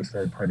 either through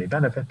third-party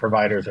benefit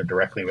providers or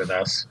directly with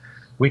us.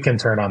 we can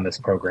turn on this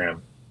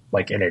program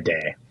like in a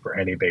day for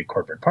any big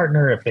corporate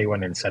partner if they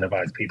want to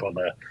incentivize people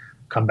to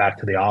come back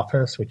to the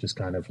office, which is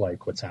kind of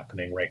like what's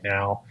happening right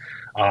now.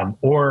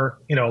 Or,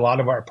 a lot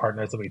of our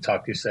partners that we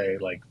talk to say,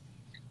 like,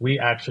 we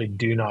actually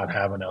do not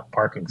have enough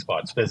parking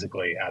spots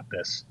physically at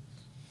this,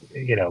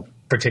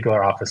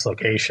 particular office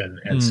location.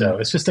 And so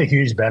it's just a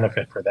huge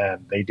benefit for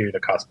them. They do the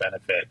cost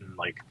benefit. And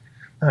like,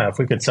 if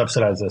we could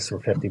subsidize this for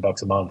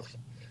 $50 a month,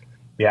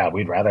 yeah,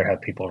 we'd rather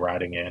have people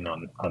riding in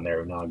on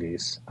their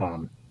Unagis.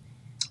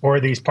 Or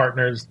these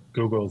partners,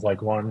 Google's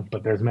like one,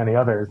 but there's many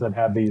others that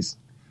have these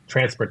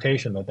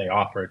transportation that they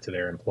offer to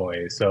their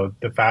employees. So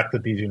the fact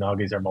that these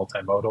Unagis are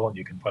multimodal and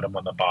you can put them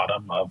on the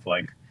bottom of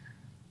like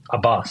a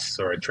bus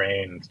or a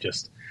train,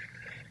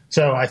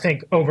 so I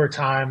think over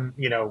time,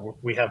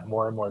 we have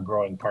more and more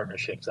growing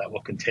partnerships that will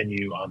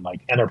continue on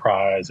like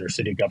enterprise or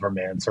city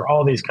governments or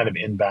all these kind of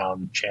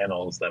inbound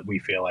channels that we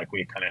feel like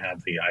we kind of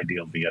have the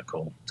ideal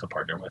vehicle to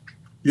partner with.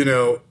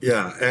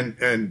 Yeah.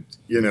 And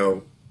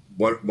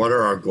what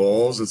are our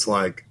goals? It's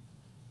like,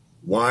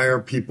 why are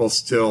people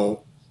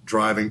still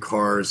driving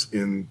cars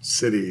in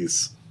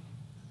cities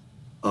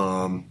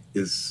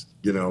is,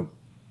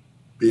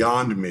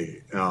 beyond me.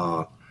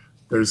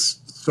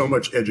 There's so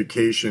much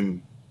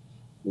education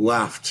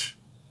left.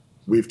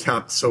 We've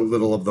tapped so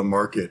little of the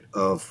market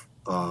of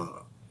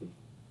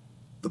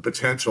the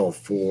potential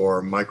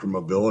for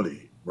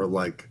micromobility.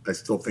 I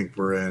still think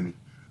we're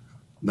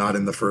not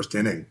in the first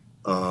inning.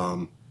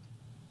 We're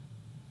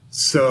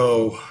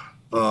still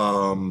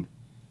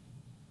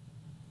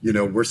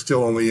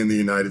only in the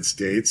United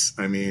States.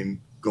 I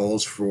mean,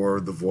 goals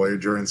for the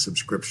Voyager and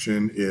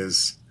subscription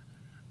is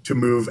to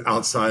move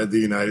outside of the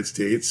United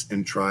States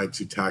and try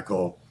to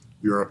tackle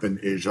Europe and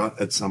Asia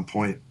at some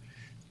point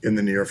in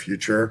the near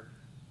future.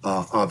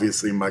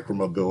 Obviously,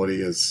 micromobility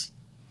is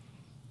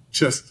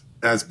just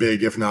as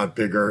big, if not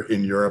bigger,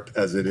 in Europe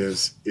as it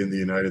is in the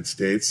United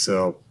States.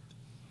 So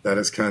that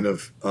is kind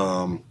of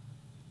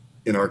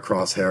in our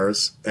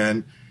crosshairs.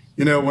 And,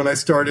 when I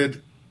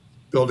started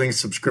building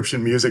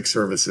subscription music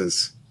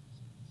services,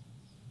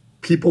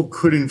 people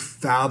couldn't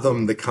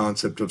fathom the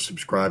concept of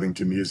subscribing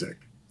to music.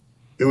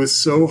 It was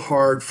so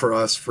hard for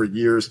us for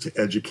years to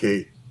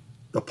educate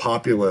the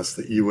populace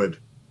that you would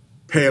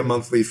pay a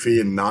monthly fee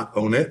and not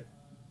own it.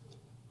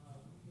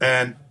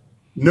 And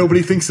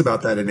nobody thinks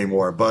about that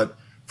anymore. But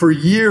for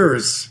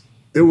years,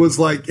 it was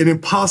like an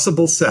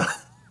impossible sell.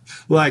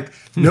 Like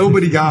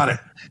nobody got it.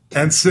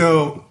 And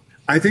so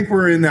I think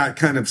we're in that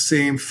kind of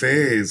same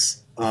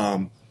phase.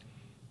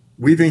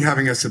 We think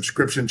having a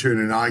subscription to an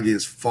Unagi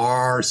is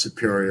far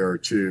superior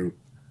to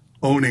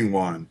owning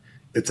one.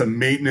 It's a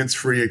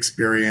maintenance-free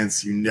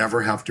experience. You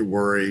never have to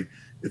worry.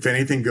 If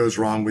anything goes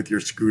wrong with your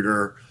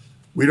scooter,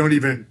 we don't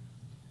even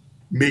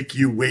make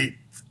you wait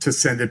to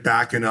send it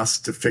back and us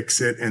to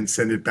fix it and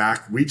send it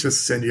back. We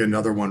just send you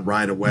another one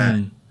right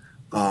away.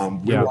 We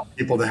want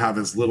people to have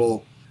as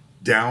little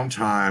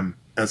downtime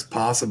as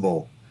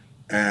possible.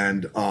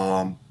 And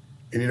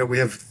we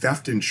have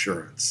theft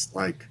insurance.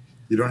 Like,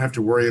 you don't have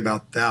to worry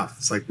about theft.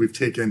 It's like we've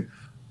taken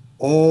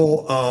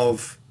all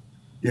of,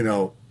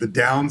 the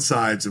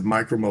downsides of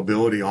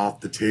micromobility off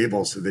the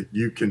table so that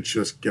you can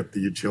just get the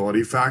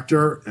utility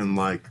factor. And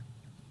like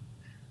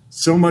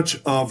so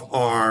much of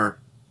our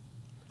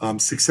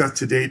success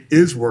to date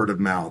is word of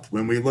mouth.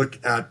 When we look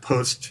at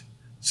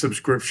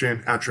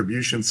post-subscription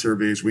attribution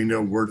surveys, we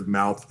know word of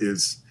mouth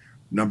is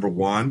number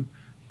one.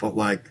 But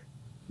like,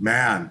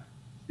 man,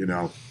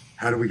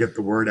 how do we get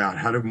the word out?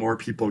 How do more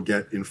people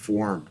get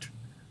informed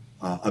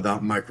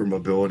about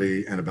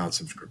micromobility and about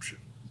subscription?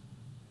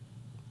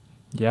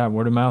 Yeah,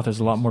 word of mouth. There's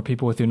a lot more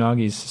people with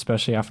Unagis,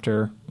 especially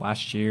after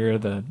last year,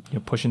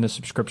 pushing the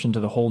subscription to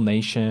the whole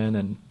nation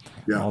and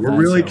all we're that.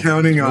 really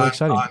counting really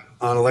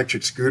on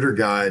Electric Scooter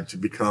Guide to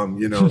become,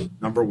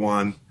 number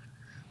one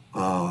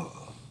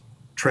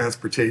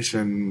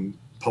transportation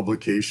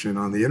publication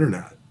on the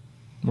internet.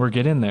 We're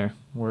getting there.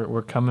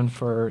 We're coming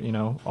for,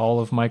 all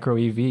of micro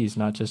EVs,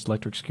 not just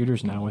electric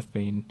scooters now with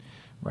being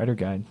Rider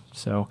Guide.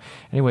 So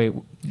anyway,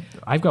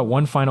 I've got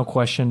one final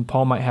question.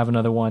 Paul might have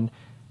another one.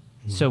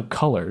 So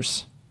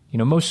colors,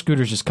 most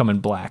scooters just come in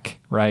black,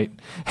 right?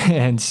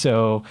 And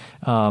so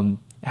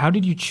how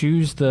did you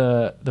choose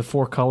the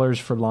 4 colors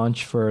for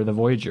launch for the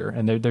Voyager?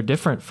 And they're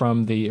different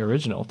from the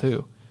original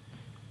too.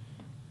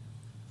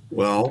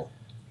 Well,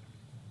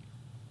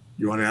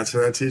 you want to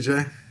answer that,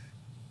 TJ?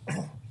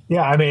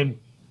 Yeah, I mean,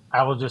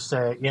 I will just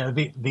say,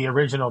 the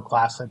original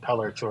classic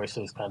color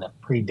choices kind of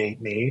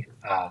predate me.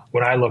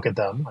 When I look at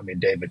them, I mean,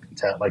 David can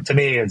tell, like, to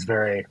me, it's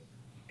very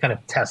kind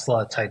of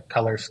Tesla type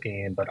color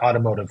scheme, but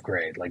automotive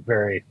grade, like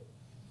very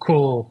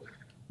cool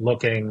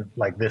looking.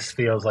 Like, this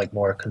feels like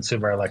more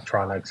consumer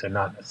electronics and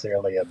not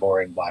necessarily a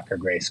boring black or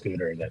gray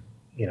scooter that,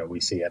 we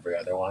see every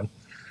other one.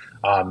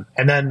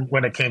 And then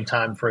when it came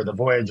time for the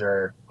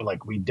Voyager,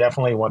 like, we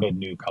definitely wanted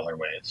new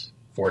colorways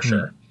for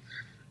sure.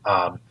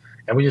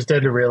 And we just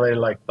did a really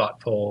like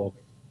thoughtful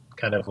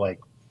kind of like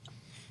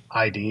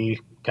ID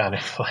kind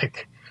of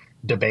like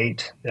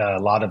debate, a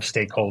lot of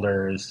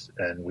stakeholders,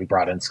 and we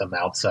brought in some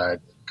outside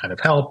kind of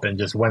help, and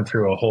just went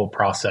through a whole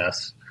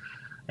process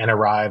and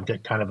arrived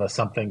at kind of a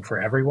something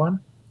for everyone.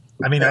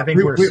 I mean, I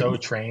think we're so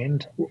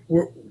trained.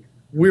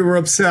 We were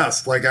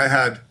obsessed. Like I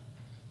had,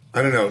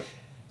 I don't know,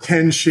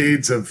 10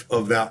 shades of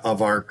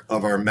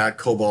our matte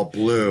cobalt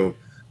blue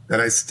that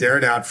I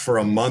stared at for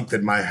a month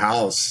in my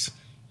house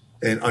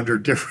and under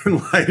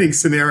different lighting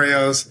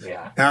scenarios.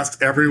 Yeah.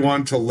 Asked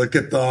everyone to look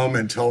at them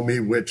and tell me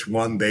which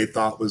one they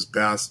thought was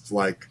best.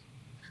 Like,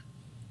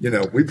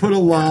 we put a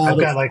lot. I've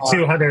got like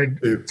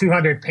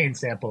 200 paint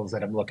samples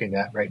that I'm looking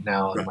at right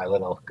now in my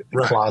little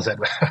closet.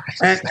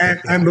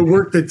 and the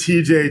work that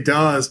TJ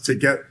does to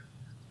get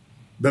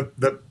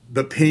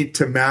the paint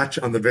to match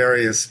on the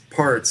various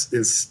parts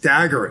is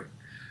staggering.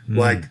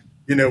 Like,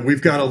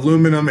 we've got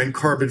aluminum and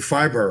carbon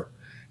fiber,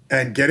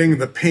 and getting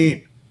the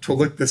paint to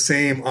look the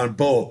same on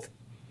both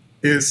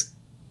is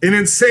an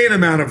insane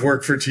amount of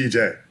work for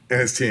TJ and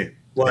his team.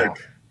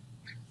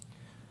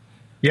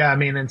 Yeah, I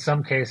mean, in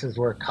some cases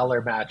we're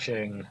color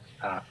matching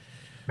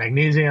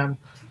magnesium,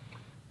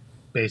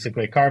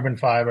 basically carbon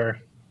fiber,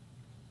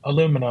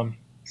 aluminum,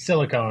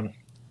 silicone,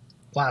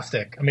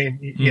 plastic. I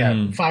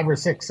mean, 5 or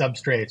 6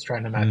 substrates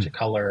trying to match a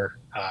color.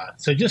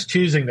 So just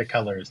choosing the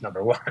color is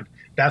number one.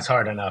 That's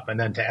hard enough. And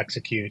then to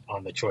execute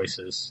on the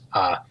choices.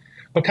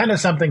 But kind of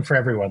something for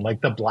everyone.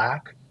 Like the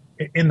black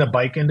in the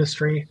bike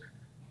industry,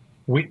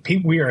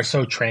 we are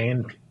so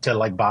trained to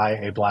like buy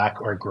a black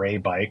or gray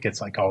bike.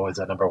 It's like always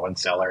a number one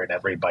seller in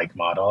every bike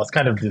model. It's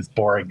kind of this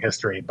boring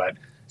history, but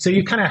so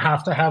you kind of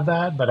have to have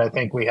that. But I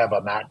think we have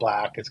a matte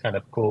black. It's kind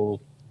of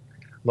cool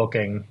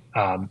looking.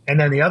 And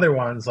then the other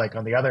ones, like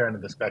on the other end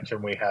of the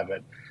spectrum, we have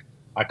it.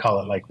 I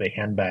call it like the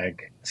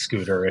handbag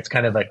scooter. It's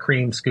kind of a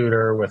cream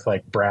scooter with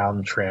like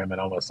brown trim. It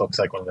almost looks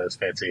like one of those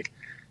fancy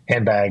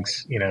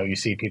handbags, you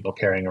see people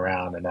carrying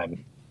around, and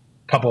then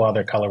a couple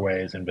other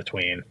colorways in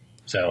between.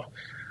 So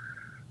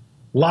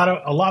a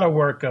lot of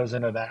work goes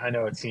into that. I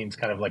know it seems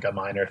kind of like a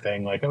minor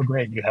thing, like, oh,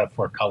 great, you have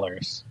 4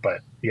 colors.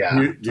 But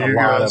yeah, a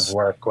lot of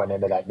work went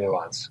into that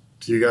nuance.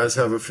 Do you guys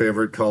have a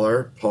favorite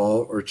color,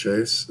 Paul or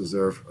Chase? Is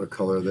there a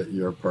color that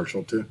you're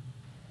partial to?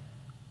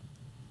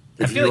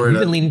 I feel like we've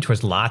been leaning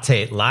towards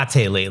latte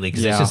lately,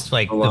 because it's just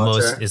like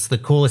it's the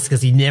coolest,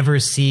 because you never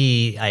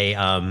see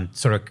a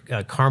sort of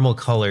a caramel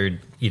colored,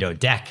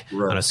 deck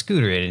on a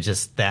scooter. And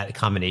just that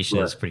combination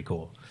is pretty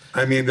cool.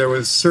 I mean, there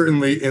was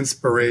certainly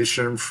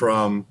inspiration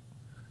from,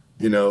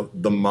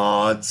 the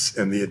mods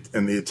and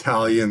the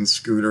Italian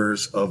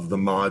scooters of the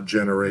mod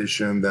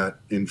generation that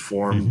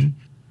informed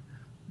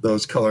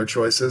those color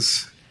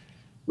choices.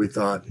 We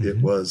thought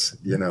it was,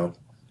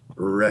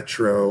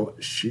 retro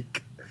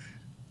chic.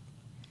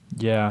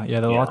 Yeah,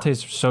 the latte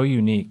is so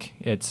unique.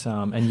 It's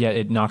and yet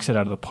it knocks it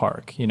out of the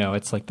park.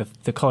 It's like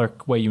the color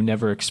way you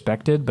never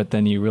expected, but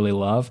then you really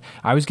love.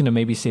 I was gonna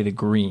maybe say the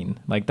green.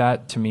 Like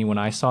that, to me, when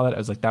I saw that, I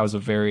was like, that was a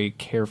very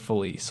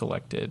carefully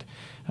selected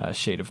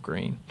shade of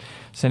green.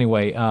 So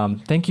anyway,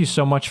 thank you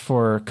so much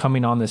for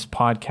coming on this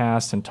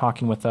podcast and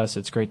talking with us.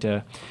 It's great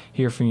to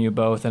hear from you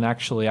both. And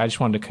actually, I just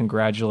wanted to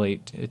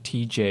congratulate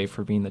TJ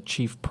for being the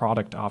Chief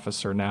Product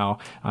Officer now.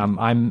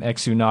 I'm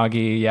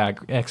ex-Unagi. Yeah,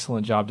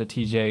 excellent job to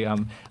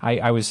TJ.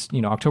 I was,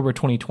 October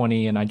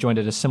 2020, and I joined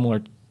at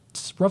a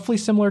roughly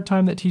similar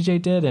time that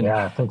TJ did. And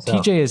yeah, I think so.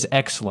 TJ is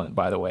excellent,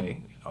 by the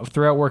way.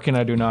 Throughout working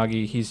at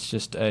Unagi, he's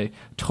just a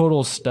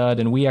total stud,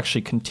 and we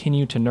actually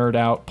continue to nerd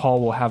out. Paul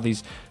will have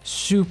these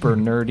super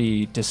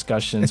nerdy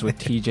discussions with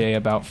TJ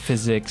about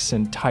physics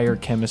and tire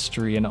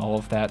chemistry and all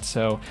of that.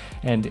 So,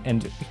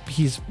 and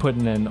he's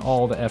putting in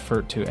all the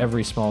effort to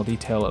every small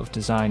detail of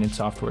design and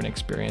software and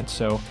experience.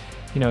 So,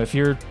 if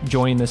you're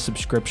joining this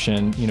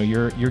subscription,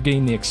 you're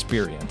getting the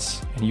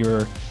experience, and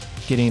you're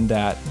getting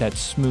that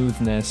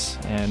smoothness,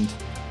 and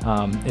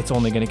it's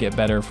only going to get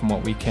better from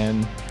what we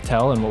can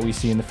tell and what we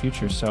see in the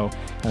future. So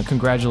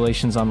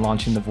congratulations on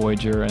launching the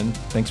Voyager, and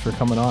thanks for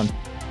coming on.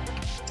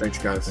 Thanks,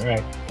 guys. All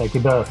right. Thank you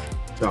both.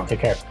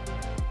 Take care.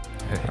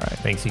 All right.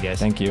 Thanks, you guys.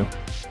 Thank you.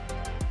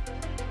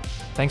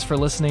 Thanks for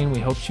listening. We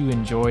hope you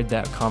enjoyed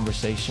that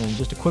conversation.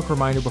 Just a quick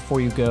reminder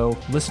before you go,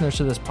 listeners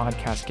to this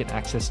podcast get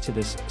access to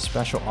this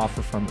special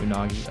offer from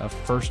Unagi, a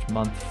first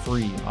month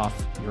free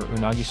off your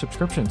Unagi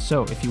subscription.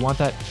 So if you want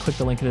that, click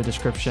the link in the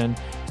description.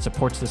 It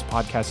supports this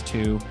podcast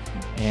too.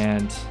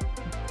 And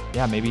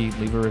yeah, maybe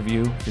leave a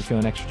review if you're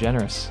feeling extra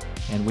generous.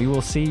 And we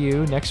will see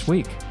you next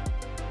week.